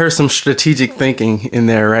 I heard some strategic thinking in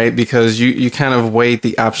there, right? Because you kind of weighed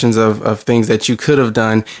the options of things that you could have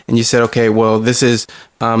done. And you said, okay, well, this is,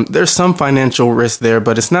 there's some financial risk there,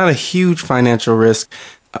 but it's not a huge financial risk.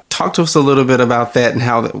 Talk to us a little bit about that and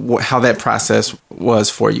how that process was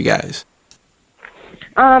for you guys.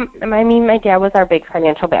 My dad was our big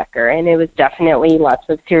financial backer, and it was definitely lots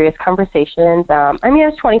of serious conversations. I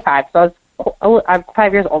was 25, so I'm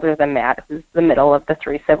 5 years older than Matt, who's the middle of the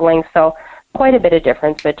three siblings. So quite a bit of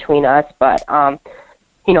difference between us, but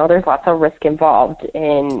there's lots of risk involved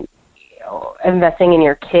in investing in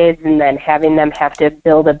your kids and then having them have to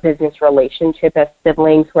build a business relationship as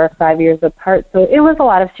siblings who are 5 years apart. So it was a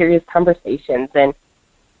lot of serious conversations and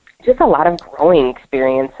just a lot of growing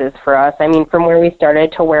experiences for us. I mean, from where we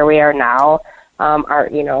started to where we are now,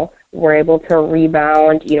 we're able to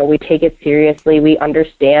rebound. We take it seriously. We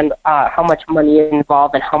understand how much money is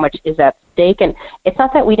involved and how much is at stake. And it's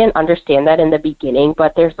not that we didn't understand that in the beginning,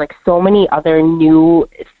 but there's like so many other new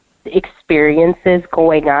experiences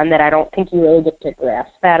going on that I don't think you really get to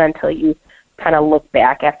grasp that until you kind of look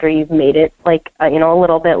back after you've made it like, a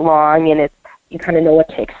little bit long, and you kind of know what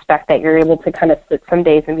to expect, that you're able to kind of sit some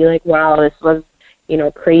days and be like, wow, this was,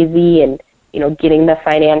 crazy. And getting the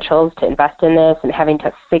financials to invest in this and having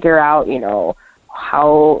to figure out,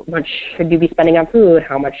 how much should you be spending on food?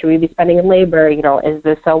 How much should we be spending in labor? Is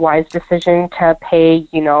this a wise decision to pay,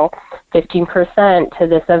 15% to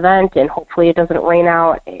this event and hopefully it doesn't rain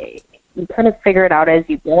out? You kind of figure it out as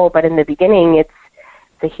you go, but in the beginning, it's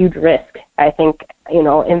a huge risk. I think,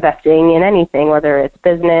 investing in anything, whether it's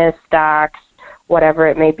business, stocks, whatever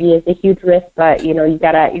it may be, is a huge risk, but you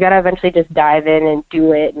gotta eventually just dive in and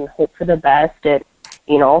do it and hope for the best, and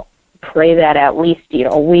pray that at least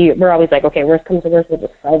we're always like, okay, worst comes to worst, we'll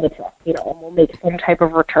just sell the truck, and we'll make some type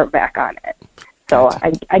of return back on it. So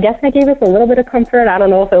I guess that gave us a little bit of comfort. I don't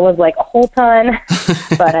know if it was like a whole ton,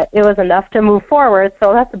 but it was enough to move forward.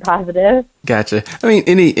 So that's a positive. Gotcha. I mean,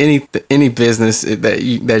 any business that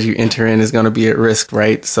you enter in is going to be at risk,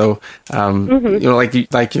 right? So,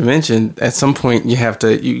 like you mentioned, at some point you have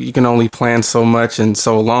to, you can only plan so much and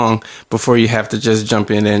so long before you have to just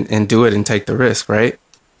jump in and do it and take the risk, right?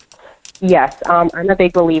 Yes, I'm a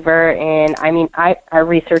big believer in, I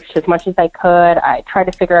researched as much as I could. I tried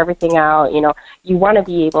to figure everything out. You want to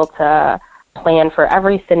be able to plan for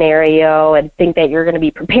every scenario and think that you're going to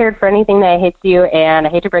be prepared for anything that hits you. And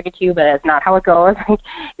I hate to break it to you, but that's not how it goes.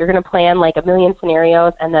 You're going to plan like a million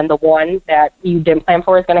scenarios, and then the one that you didn't plan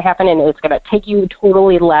for is going to happen, and it's going to take you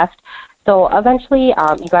totally left. So eventually,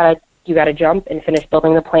 you gotta jump and finish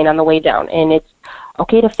building the plane on the way down. And it's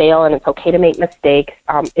okay to fail, and it's okay to make mistakes.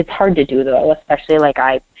 It's hard to do, though, especially like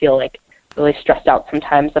I feel like really stressed out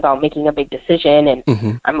sometimes about making a big decision, and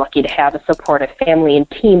I'm lucky to have a supportive family and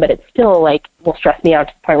team, but it still like will stress me out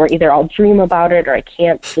to the point where either I'll dream about it or I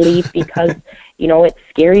can't sleep because it's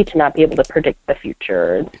scary to not be able to predict the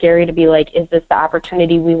future. It's scary to be like, is this the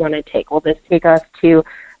opportunity we want to take? Will this take us to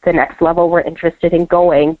the next level we're interested in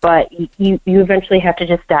going? But you eventually have to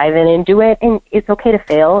just dive in and do it, and it's okay to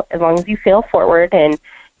fail as long as you fail forward and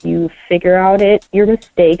you figure out your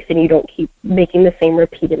mistakes and you don't keep making the same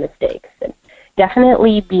repeated mistakes. And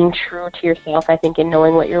definitely being true to yourself, I think, and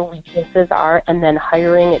knowing what your weaknesses are, and then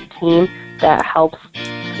hiring a team that helps,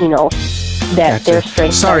 that their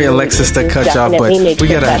strengths. Sorry, Alexis, to cut you off, but we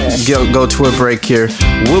gotta go to a break here.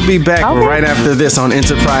 We'll be back right after this on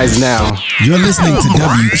Enterprise Now. You're listening to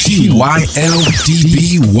WQYL-DB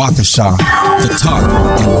Waukesha, the talk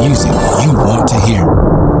and music you want to hear.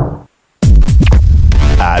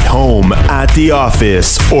 At home, at the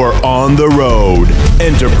office, or on the road.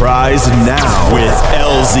 Enterprise Now with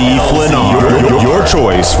LZ Flenar. Your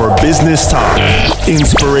choice for business talk.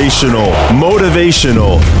 Inspirational,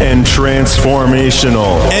 motivational, and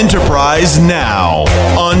transformational. Enterprise Now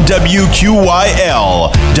on WQYL-DB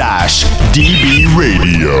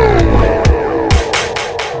Radio.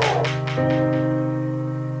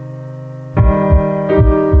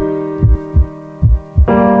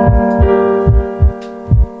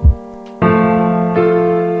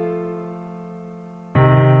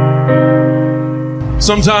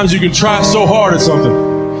 Sometimes you can try so hard at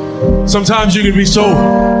something. Sometimes you can be so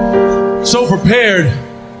prepared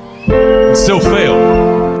and still fail.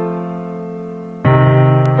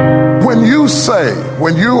 When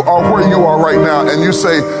you are where you are right now and you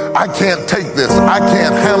say, I can't take this, I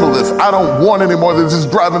can't handle this, I don't want any more, this is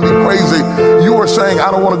driving me crazy, you are saying, I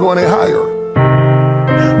don't want to go any higher.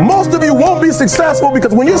 Most of you won't be successful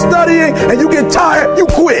because when you're studying and you get tired, you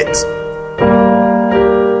quit.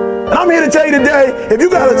 And I'm here to tell you today, if you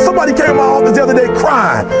somebody came to my office the other day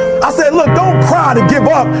crying. I said, look, don't cry to give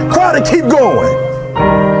up, cry to keep going.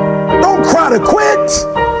 Don't cry to quit.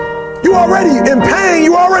 You already in pain,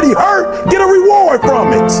 you already hurt, get a reward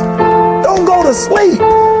from it. Don't go to sleep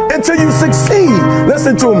until you succeed.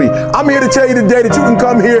 Listen to me, I'm here to tell you today that you can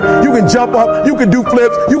come here, you can jump up, you can do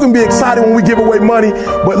flips, you can be excited when we give away money,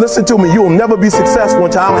 but listen to me, you will never be successful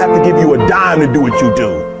until I don't have to give you a dime to do what you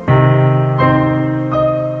do.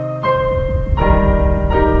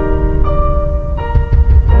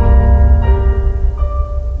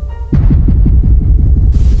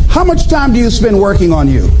 How much time do you spend working on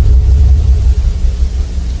you?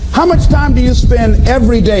 How much time do you spend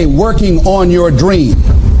every day working on your dream?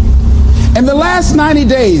 In the last 90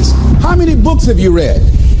 days, how many books have you read?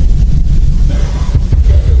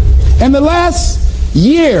 In the last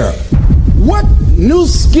year, what new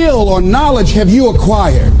skill or knowledge have you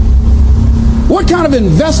acquired? What kind of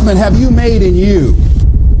investment have you made in you?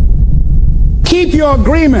 Keep your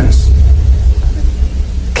agreements.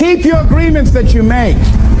 Keep your agreements that you make.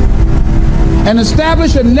 And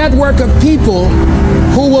establish a network of people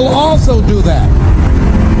who will also do that.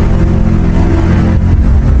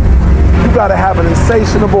 You gotta have an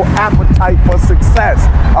insatiable appetite for success,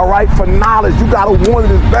 all right, for knowledge. You gotta want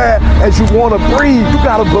it as bad as you wanna breathe. You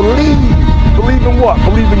gotta believe. Believe in what?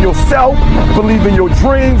 Believe in yourself, believe in your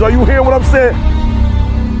dreams. Are you hearing what I'm saying?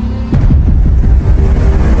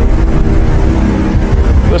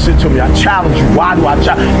 Listen to me, I challenge you. Why do I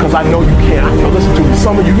challenge? Because I know you can. I know, listen to me,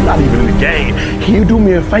 some of you, you're not even in the game. Can you do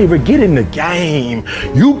me a favor? Get in the game.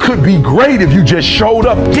 You could be great if you just showed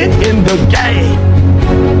up. Get in the game.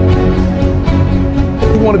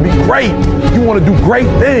 You want to be great. You want to do great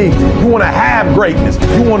things. You want to have greatness.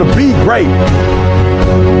 You want to be great.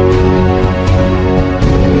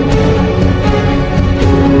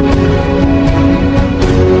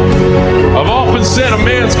 I've often said a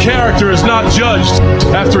man's character is not judged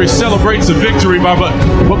after he celebrates a victory, but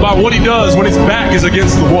by what he does when his back is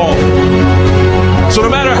against the wall. So no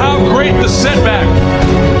matter how great the setback,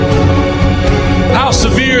 how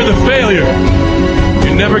severe the failure,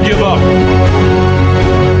 you never give up.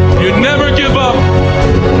 You never give up.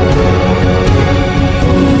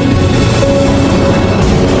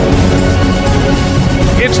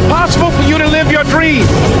 It's possible for you to live your dream.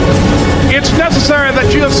 It's necessary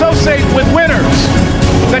that you associate with winners,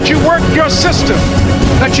 that you work your system,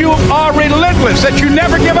 that you are relentless, that you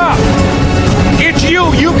never give up. It's you.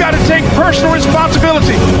 You've got to take personal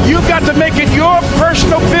responsibility. You've got to make it your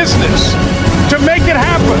personal business to make it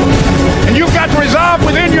happen. And you've got to resolve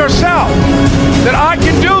within yourself that I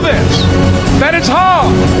can do this, that it's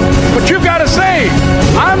hard, but you've got to say,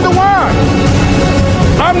 I'm the one.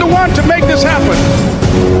 I'm the one to make this happen.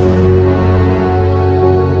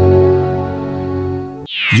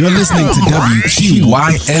 You're listening to WQYL-DB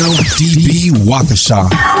Waukesha,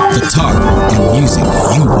 the talk and music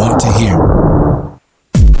you want to hear.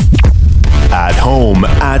 At home,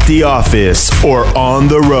 at the office, or on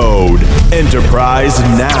the road. Enterprise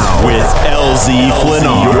Now with LZ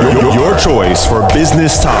Flenar. Your choice for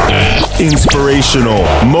business talk. Inspirational,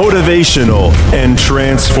 motivational, and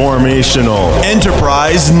transformational.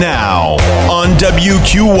 Enterprise Now on WQYL-DB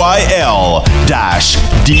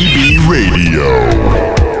Radio.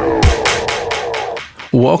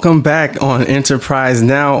 Welcome back on Enterprise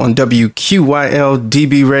Now on WQYL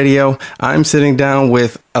DB Radio. I'm sitting down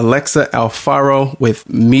with Alexa Alfaro with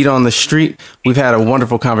Meat on the Street. We've had a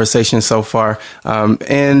wonderful conversation so far.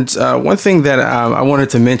 And one thing that I wanted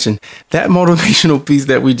to mention, that motivational piece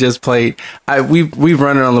that we just played, we've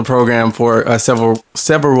run it on the program for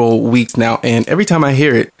several weeks now. And every time I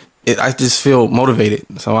hear it, I just feel motivated.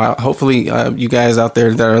 So hopefully you guys out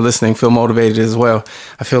there that are listening feel motivated as well.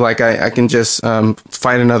 I feel like I can just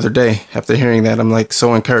fight another day after hearing that. I'm like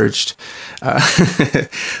so encouraged.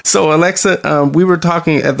 So Alexa, we were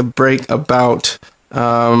talking at the break about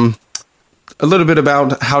a little bit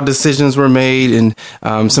about how decisions were made and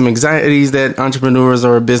some anxieties that entrepreneurs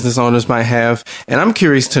or business owners might have. And I'm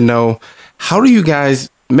curious to know, how do you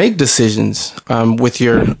guys make decisions with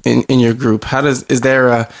in your group? Is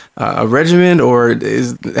there a regimen, or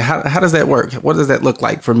how does that work? What does that look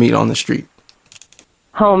like for Meat on the Street?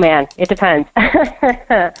 Oh man, it depends.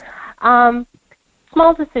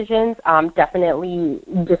 Small decisions definitely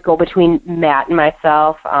just go between Matt and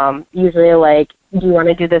myself. Usually, like, do you want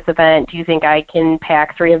to do this event? Do you think I can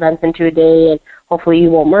pack 3 events into a day, and hopefully you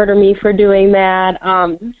won't murder me for doing that?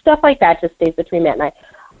 Stuff like that just stays between Matt and I.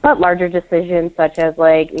 But larger decisions, such as,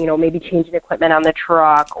 like, maybe changing equipment on the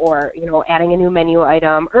truck, or, adding a new menu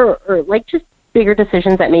item, or like just bigger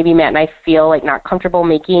decisions that maybe Matt and I feel like not comfortable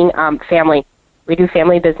making. Family. We do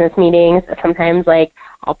family business meetings. Sometimes, like,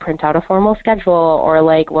 I'll print out a formal schedule, or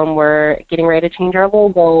like when we're getting ready to change our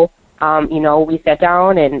logo, we sit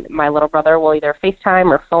down and my little brother will either FaceTime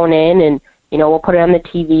or phone in, and, we'll put it on the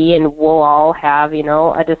TV and we'll all have,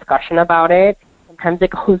 a discussion about it. Sometimes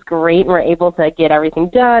it goes great and we're able to get everything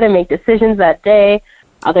done and make decisions that day.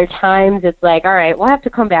 Other times it's like, all right, we'll have to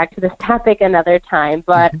come back to this topic another time.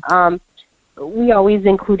 But we always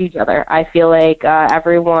include each other. I feel like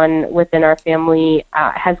everyone within our family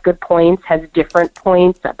has good points, has different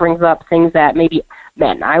points, that brings up things that maybe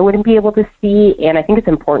Matt and I wouldn't be able to see. And I think it's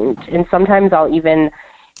important. And sometimes I'll even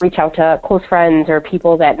reach out to close friends or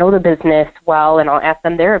people that know the business well, and I'll ask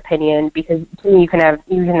them their opinion, because to me, you can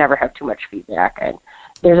never have too much feedback, and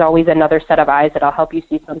there's always another set of eyes that'll help you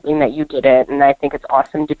see something that you didn't, and I think it's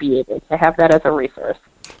awesome to be able to have that as a resource.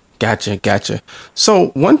 Gotcha. So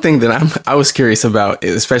one thing that I was curious about,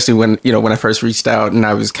 especially when I first reached out and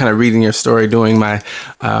I was kind of reading your story, doing my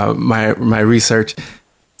my research,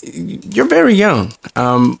 you're very young.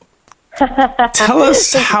 Tell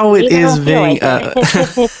us how it is being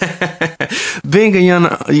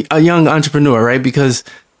a young entrepreneur, right? Because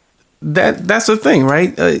that's the thing,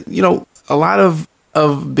 right? A lot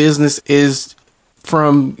of business is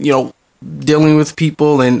from dealing with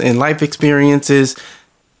people and life experiences.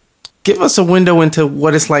 Give us a window into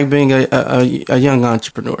what it's like being a young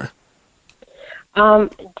entrepreneur.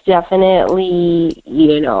 Definitely,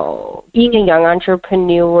 being a young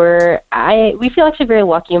entrepreneur, we feel actually very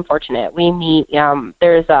lucky and fortunate. We meet,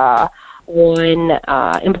 there's one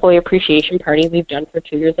employee appreciation party we've done for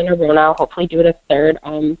 2 years in a row now, hopefully do it a third.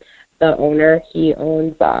 The owner, he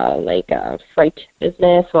owns like a freight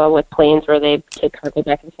business with planes where they take cargo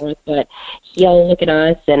back and forth, but he'll look at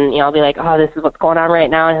us and I'll be like, oh, this is what's going on right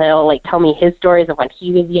now, and he'll like tell me his stories of when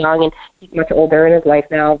he was young, and he's much older in his life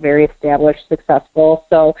now, very established, successful.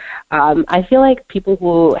 So I feel like people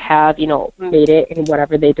who have made it in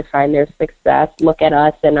whatever they define their success look at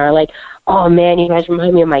us and are like, oh man, you guys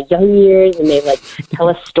remind me of my young years, and they like tell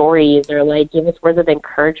us stories or like give us words of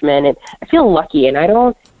encouragement, and I feel lucky. And I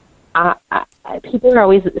don't people are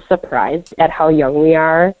always surprised at how young we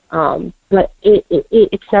are, but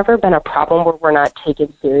it's never been a problem where we're not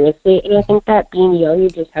taken seriously. And I think that being young, you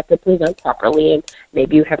just have to present properly, and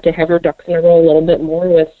maybe you have to have your ducks in a row a little bit more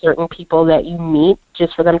with certain people that you meet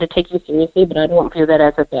just for them to take you seriously. But I don't view that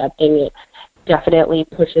as a bad thing. It definitely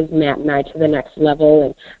pushes Matt and I to the next level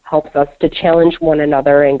and helps us to challenge one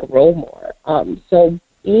another and grow more. So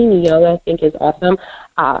being young, I think, is awesome.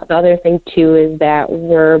 The other thing, too, is that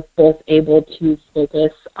we're both able to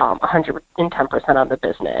focus 110% on the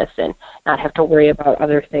business and not have to worry about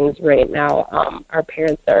other things right now. Our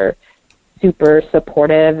parents are super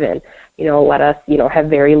supportive and, let us, have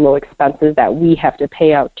very low expenses that we have to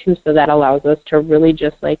pay out, too. So that allows us to really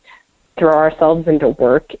just, throw ourselves into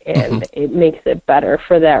work, and it makes it better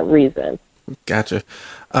for that reason. Gotcha.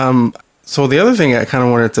 So the other thing I kind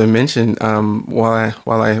of wanted to mention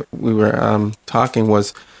while we were talking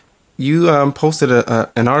was you posted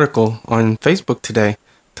an article on Facebook today.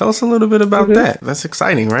 Tell us a little bit about that. That's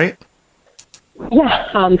exciting, right?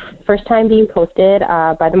 Yeah, first time being posted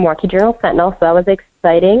by the Milwaukee Journal Sentinel, so that was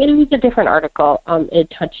exciting. And it was a different article. It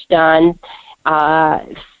touched on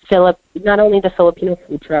not only the Filipino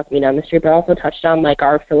food truck meat on the street, but also touched on like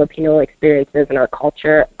our Filipino experiences and our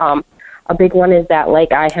culture. A big one is that,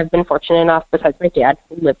 like, I have been fortunate enough, besides my dad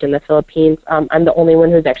who lived in the Philippines, I'm the only one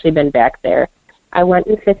who's actually been back there. I went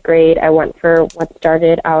in 5th grade. I went for what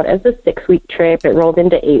started out as a 6-week trip. It rolled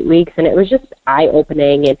into 8 weeks, and it was just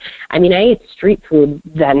eye-opening. And, I mean, I ate street food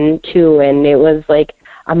then, too, and it was, like,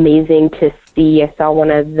 amazing to see. I saw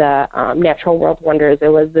one of the natural world wonders. It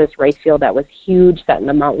was this rice field that was huge, set in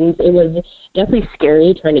the mountains. It was definitely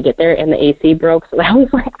scary trying to get there, and the AC broke, so that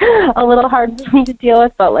was, like, a little hard for me to deal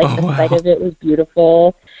with. But, like, the sight of it was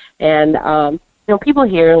beautiful. And, you know, people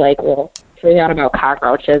here, like, well, out about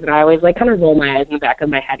cockroaches, and I always like kind of roll my eyes in the back of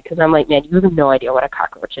my head because I'm like, man, you have no idea what a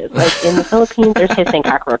cockroach is. Like in the Philippines, there's hissing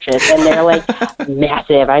cockroaches, and they're like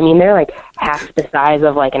massive. I mean, they're like half the size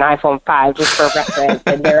of like an iPhone 5, just for reference,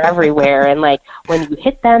 and they're everywhere. And like when you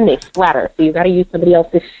hit them, they splatter, so you got to use somebody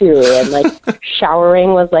else's shoe. And like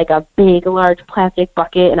showering was like a big, large plastic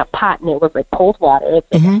bucket and a pot, and it was like cold water.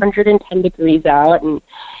 It's like 110 degrees out, and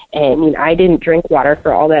I mean, I didn't drink water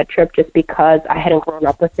for all that trip just because I hadn't grown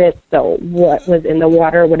up with it. So what was in the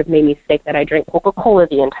water would have made me sick that I drank Coca-Cola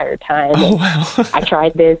the entire time. Oh, wow. I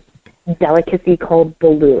tried this delicacy called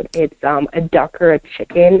balut. It's a duck or a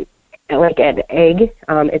chicken, like an egg.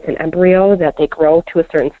 It's an embryo that they grow to a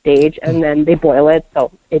certain stage, and then they boil it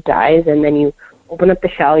so it dies, and then you open up the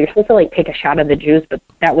shell. You're supposed to like take a shot of the juice, but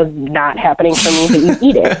that was not happening for me. But you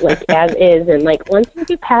eat it like as is, and like once you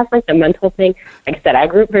get past like the mental thing, like I said, I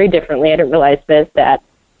grew up very differently. I didn't realize this, that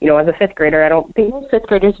you know, as a 5th grader, I don't think most 5th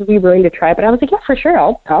graders would be willing to try, but I was like, yeah, for sure,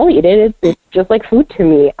 I'll eat it. It's just like food to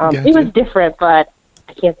me. It was different, but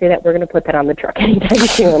I can't say that we're going to put that on the truck anytime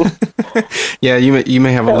soon. Yeah, you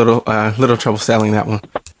may have a little trouble selling that one.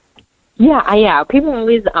 Yeah. People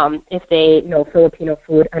always, if they know Filipino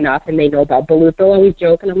food enough and they know about balut, they'll always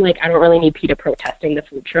joke, and I'm like, I don't really need PETA protesting the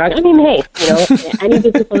food truck. I mean, hey, you know, any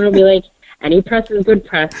business owner will be like, any press is good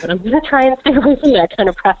press, but I'm going to try and stay away from that kind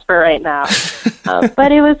of press for right now.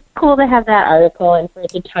 But it was cool to have that article and for it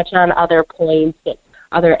to touch on other points and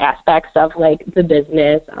other aspects of, like, the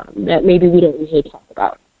business that maybe we don't usually talk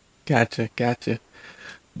about. Gotcha.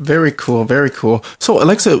 Very cool. So,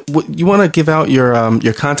 Alexa, you want to give out your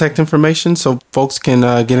contact information so folks can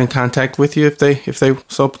get in contact with you if they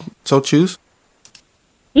so choose?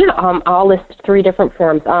 Yeah, I'll list 3 different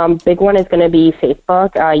forms. Big one is going to be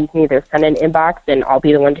Facebook. You can either send an inbox, and I'll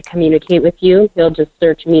be the one to communicate with you. You'll just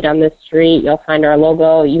search Meat on the Street. You'll find our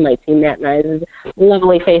logo. You might see Matt and I's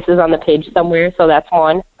lovely faces on the page somewhere, so that's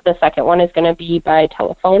one. The second one is going to be by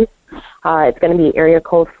telephone. It's going to be area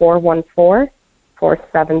code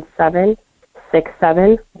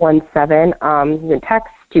 414-477-6717. You can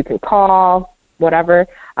text, you can call, whatever.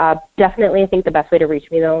 Definitely, I think the best way to reach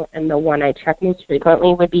me, though, and the one I check most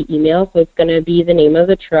frequently, would be email. So it's going to be the name of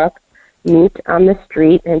the truck, Meat on the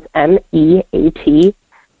Street, and it's MEAT.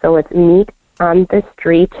 So it's Meat on the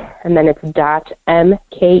Street, and then it's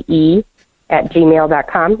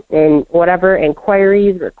 .mke@gmail.com. And whatever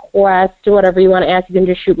inquiries, requests, whatever you want to ask, you can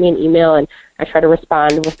just shoot me an email, and I try to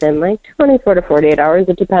respond within like 24 to 48 hours.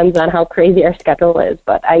 It depends on how crazy our schedule is,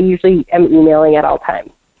 but I usually am emailing at all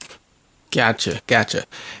times. Gotcha.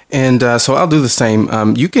 And so I'll do the same.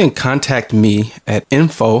 You can contact me at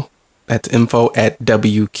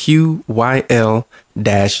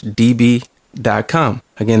info@wqyl-db.com.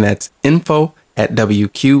 Again, that's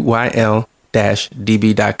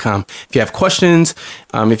info@wqyl-db.com. If you have questions,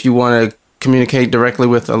 if you want to communicate directly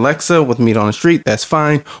with Alexa with Meat on the Street, that's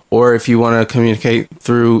fine. Or if you want to communicate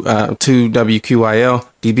through to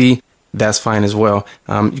WQYL-DB, that's fine as well.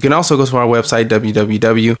 You can also go to our website,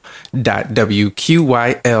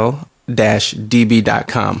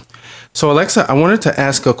 www.wqyl-db.com. So, Alexa, I wanted to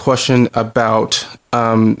ask a question about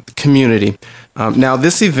community. Now,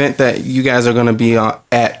 this event that you guys are going to be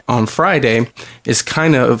at on Friday is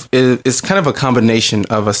kind of a combination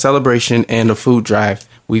of a celebration and a food drive.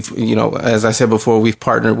 We've, as I said before, we've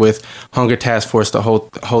partnered with Hunger Task Force to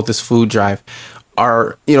hold this food drive.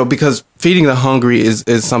 Because feeding the hungry is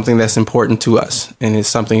something that's important to us, and it's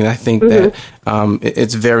something I think that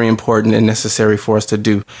it's very important and necessary for us to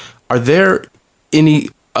do. Are there any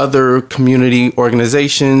other community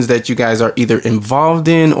organizations that you guys are either involved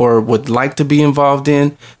in or would like to be involved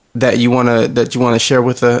in that you want to share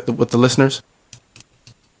with the listeners?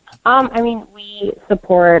 We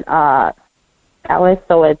support Alice,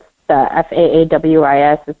 so it's the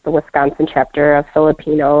FAAWIS. It's the Wisconsin chapter of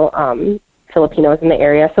Filipinos in the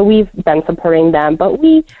area. So we've been supporting them, but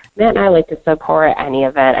Matt and I like to support any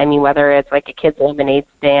event. Whether it's like a kids' lemonade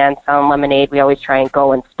stand, selling lemonade, we always try and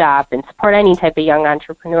go and stop and support any type of young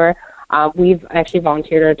entrepreneur. We've actually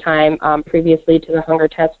volunteered our time previously to the Hunger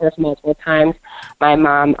Task Force multiple times. My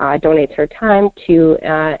mom donates her time to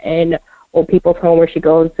an old people's home where she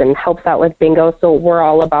goes and helps out with bingo. So we're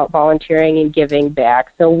all about volunteering and giving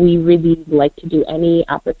back. So we really like to do any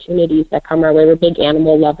opportunities that come our way. We're big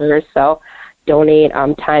animal lovers, so donate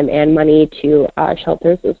time and money to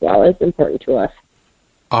shelters as well is important to us.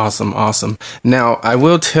 Awesome. Now, I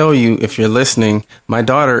will tell you, if you're listening, my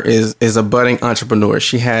daughter is a budding entrepreneur.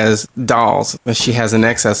 She has dolls that she has an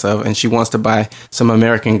excess of, and she wants to buy some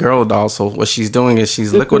American Girl dolls. So what she's doing is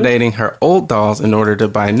she's liquidating her old dolls in order to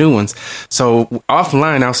buy new ones. So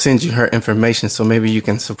offline, I'll send you her information so maybe you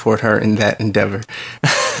can support her in that endeavor.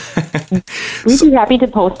 We'd be happy to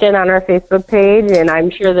post it on our Facebook page, and I'm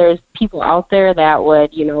sure there's people out there that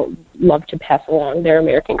would, love to pass along their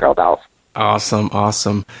American Girl dolls.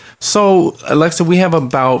 Awesome. So, Alexa, we have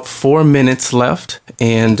about 4 minutes left,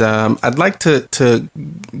 and I'd like to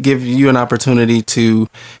give you an opportunity to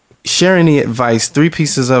share any advice, 3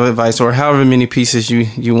 pieces of advice, or however many pieces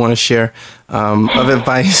you want to share of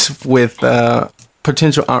advice with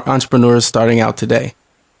potential entrepreneurs starting out today.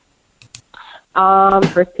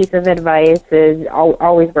 First piece of advice is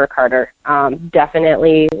always work harder.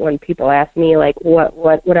 Definitely when people ask me like what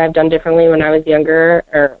would I have done differently when I was younger,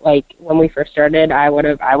 or like when we first started, I would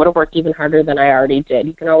have worked even harder than I already did.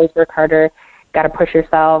 You can always work harder. Got to push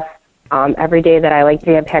yourself. Every day that I like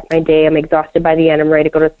to pack my day, I'm exhausted by the end. I'm ready to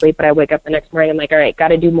go to sleep, but I wake up the next morning. I'm like, all right, got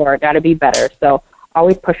to do more, got to be better. So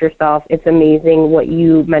always push yourself. It's amazing what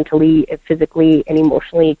you mentally, physically, and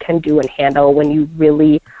emotionally can do and handle when you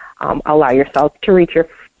really allow yourself to reach your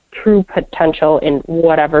true potential in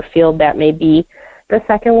whatever field that may be. The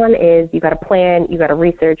second one is you got to plan, you got to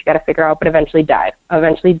research, you got to figure out, but eventually dive.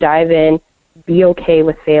 Eventually dive in, be okay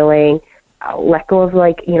with failing, let go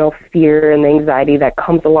of fear and the anxiety that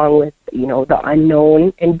comes along with, the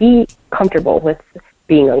unknown, and be comfortable with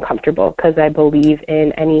being uncomfortable, because I believe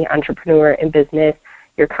in any entrepreneur in business,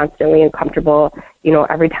 you're constantly uncomfortable.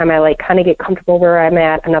 Every time I kind of get comfortable where I'm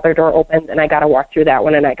at, another door opens and I got to walk through that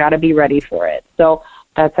one, and I got to be ready for it. So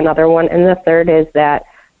that's another one. And the third is that,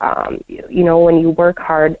 when you work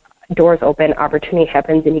hard, doors open, opportunity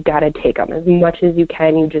happens, and you got to take them as much as you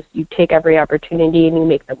can. You take every opportunity and you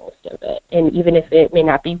make the most of it. And even if it may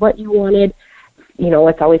not be what you wanted,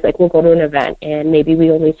 it's always like we'll go to an event and maybe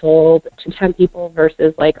we only sold to 10 people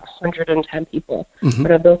versus 110 people. Mm-hmm.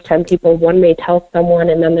 But of those 10 people, one may tell someone,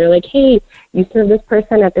 and then they're like, hey, you served this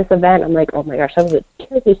person at this event. I'm like, oh my gosh, that was a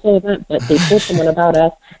terribly slow event, but they told someone about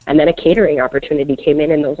us. And then a catering opportunity came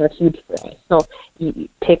in, and those are huge for us. So you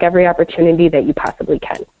take every opportunity that you possibly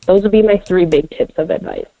can. Those would be my 3 big tips of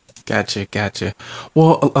advice. Gotcha.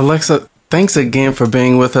 Well, Alexa, thanks again for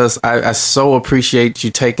being with us. I so appreciate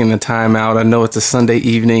you taking the time out. I know it's a Sunday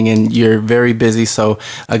evening and you're very busy. So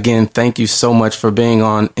again, thank you so much for being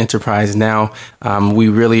on Enterprise Now. We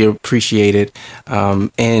really appreciate it.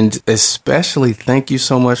 And especially thank you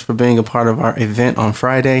so much for being a part of our event on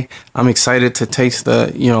Friday. I'm excited to taste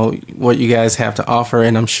what you guys have to offer.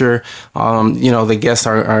 And I'm sure, the guests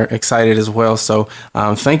are excited as well. So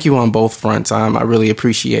thank you on both fronts. I really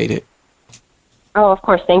appreciate it. Oh, of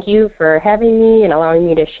course. Thank you for having me and allowing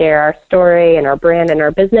me to share our story and our brand and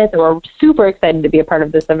our business. And we're super excited to be a part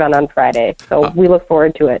of this event on Friday. So we look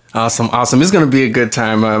forward to it. Awesome. It's going to be a good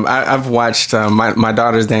time. I've watched my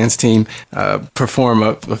daughter's dance team perform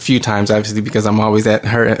a few times, obviously, because I'm always at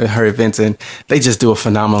her events, and they just do a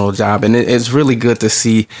phenomenal job. And it's really good to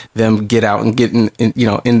see them get out and get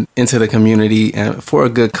into the community for a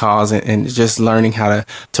good cause, and just learning how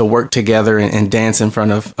to work together and dance in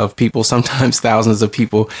front of people, sometimes thousands of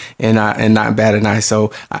people, and not bat an eye.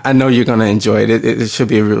 So I know you're going to enjoy it. It should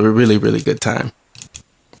be a really, really good time.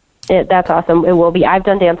 That's awesome. It will be. I've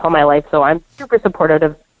done dance all my life, so I'm super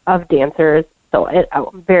supportive of dancers. So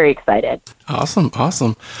I'm very excited.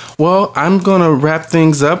 Awesome. Well, I'm going to wrap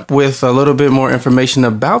things up with a little bit more information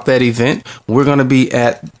about that event. We're going to be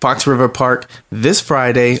at Fox River Park this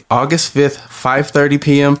Friday, August 5th, 5:30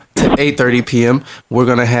 p.m. to 8:30 p.m. We're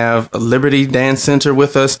going to have Liberty Dance Center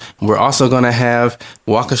with us. We're also going to have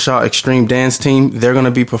Waukesha Extreme Dance Team. They're going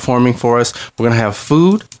to be performing for us. We're going to have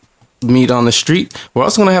food, meat on the street. We're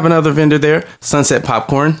also going to have another vendor there, Sunset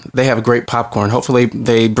Popcorn. They have great popcorn. Hopefully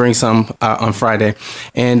they bring some on Friday.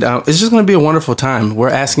 And it's just going to be a wonderful time. We're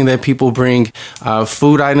asking that people bring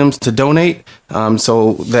food items to donate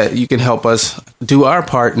so that you can help us do our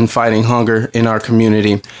part in fighting hunger in our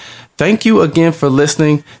community. Thank you again for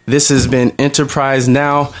listening. This has been Enterprise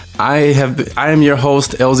Now. I am your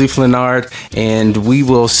host, LZ Flenard, and we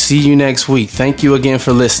will see you next week. Thank you again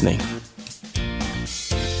for listening.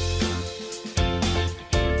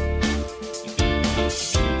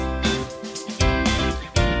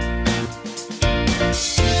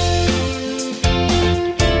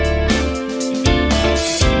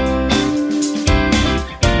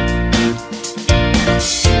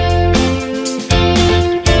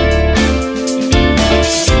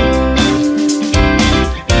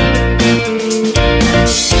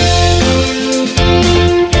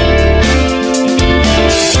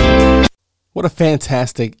 What a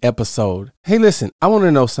fantastic episode. Hey, listen, I want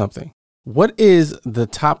to know something. What is the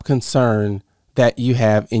top concern that you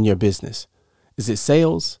have in your business? Is it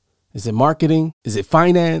sales? Is it marketing? Is it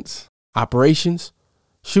finance? Operations?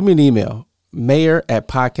 Shoot me an email,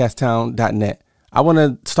 mayor@podcasttown.net. I want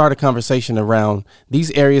to start a conversation around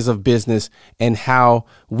these areas of business and how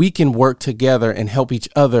we can work together and help each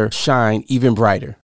other shine even brighter.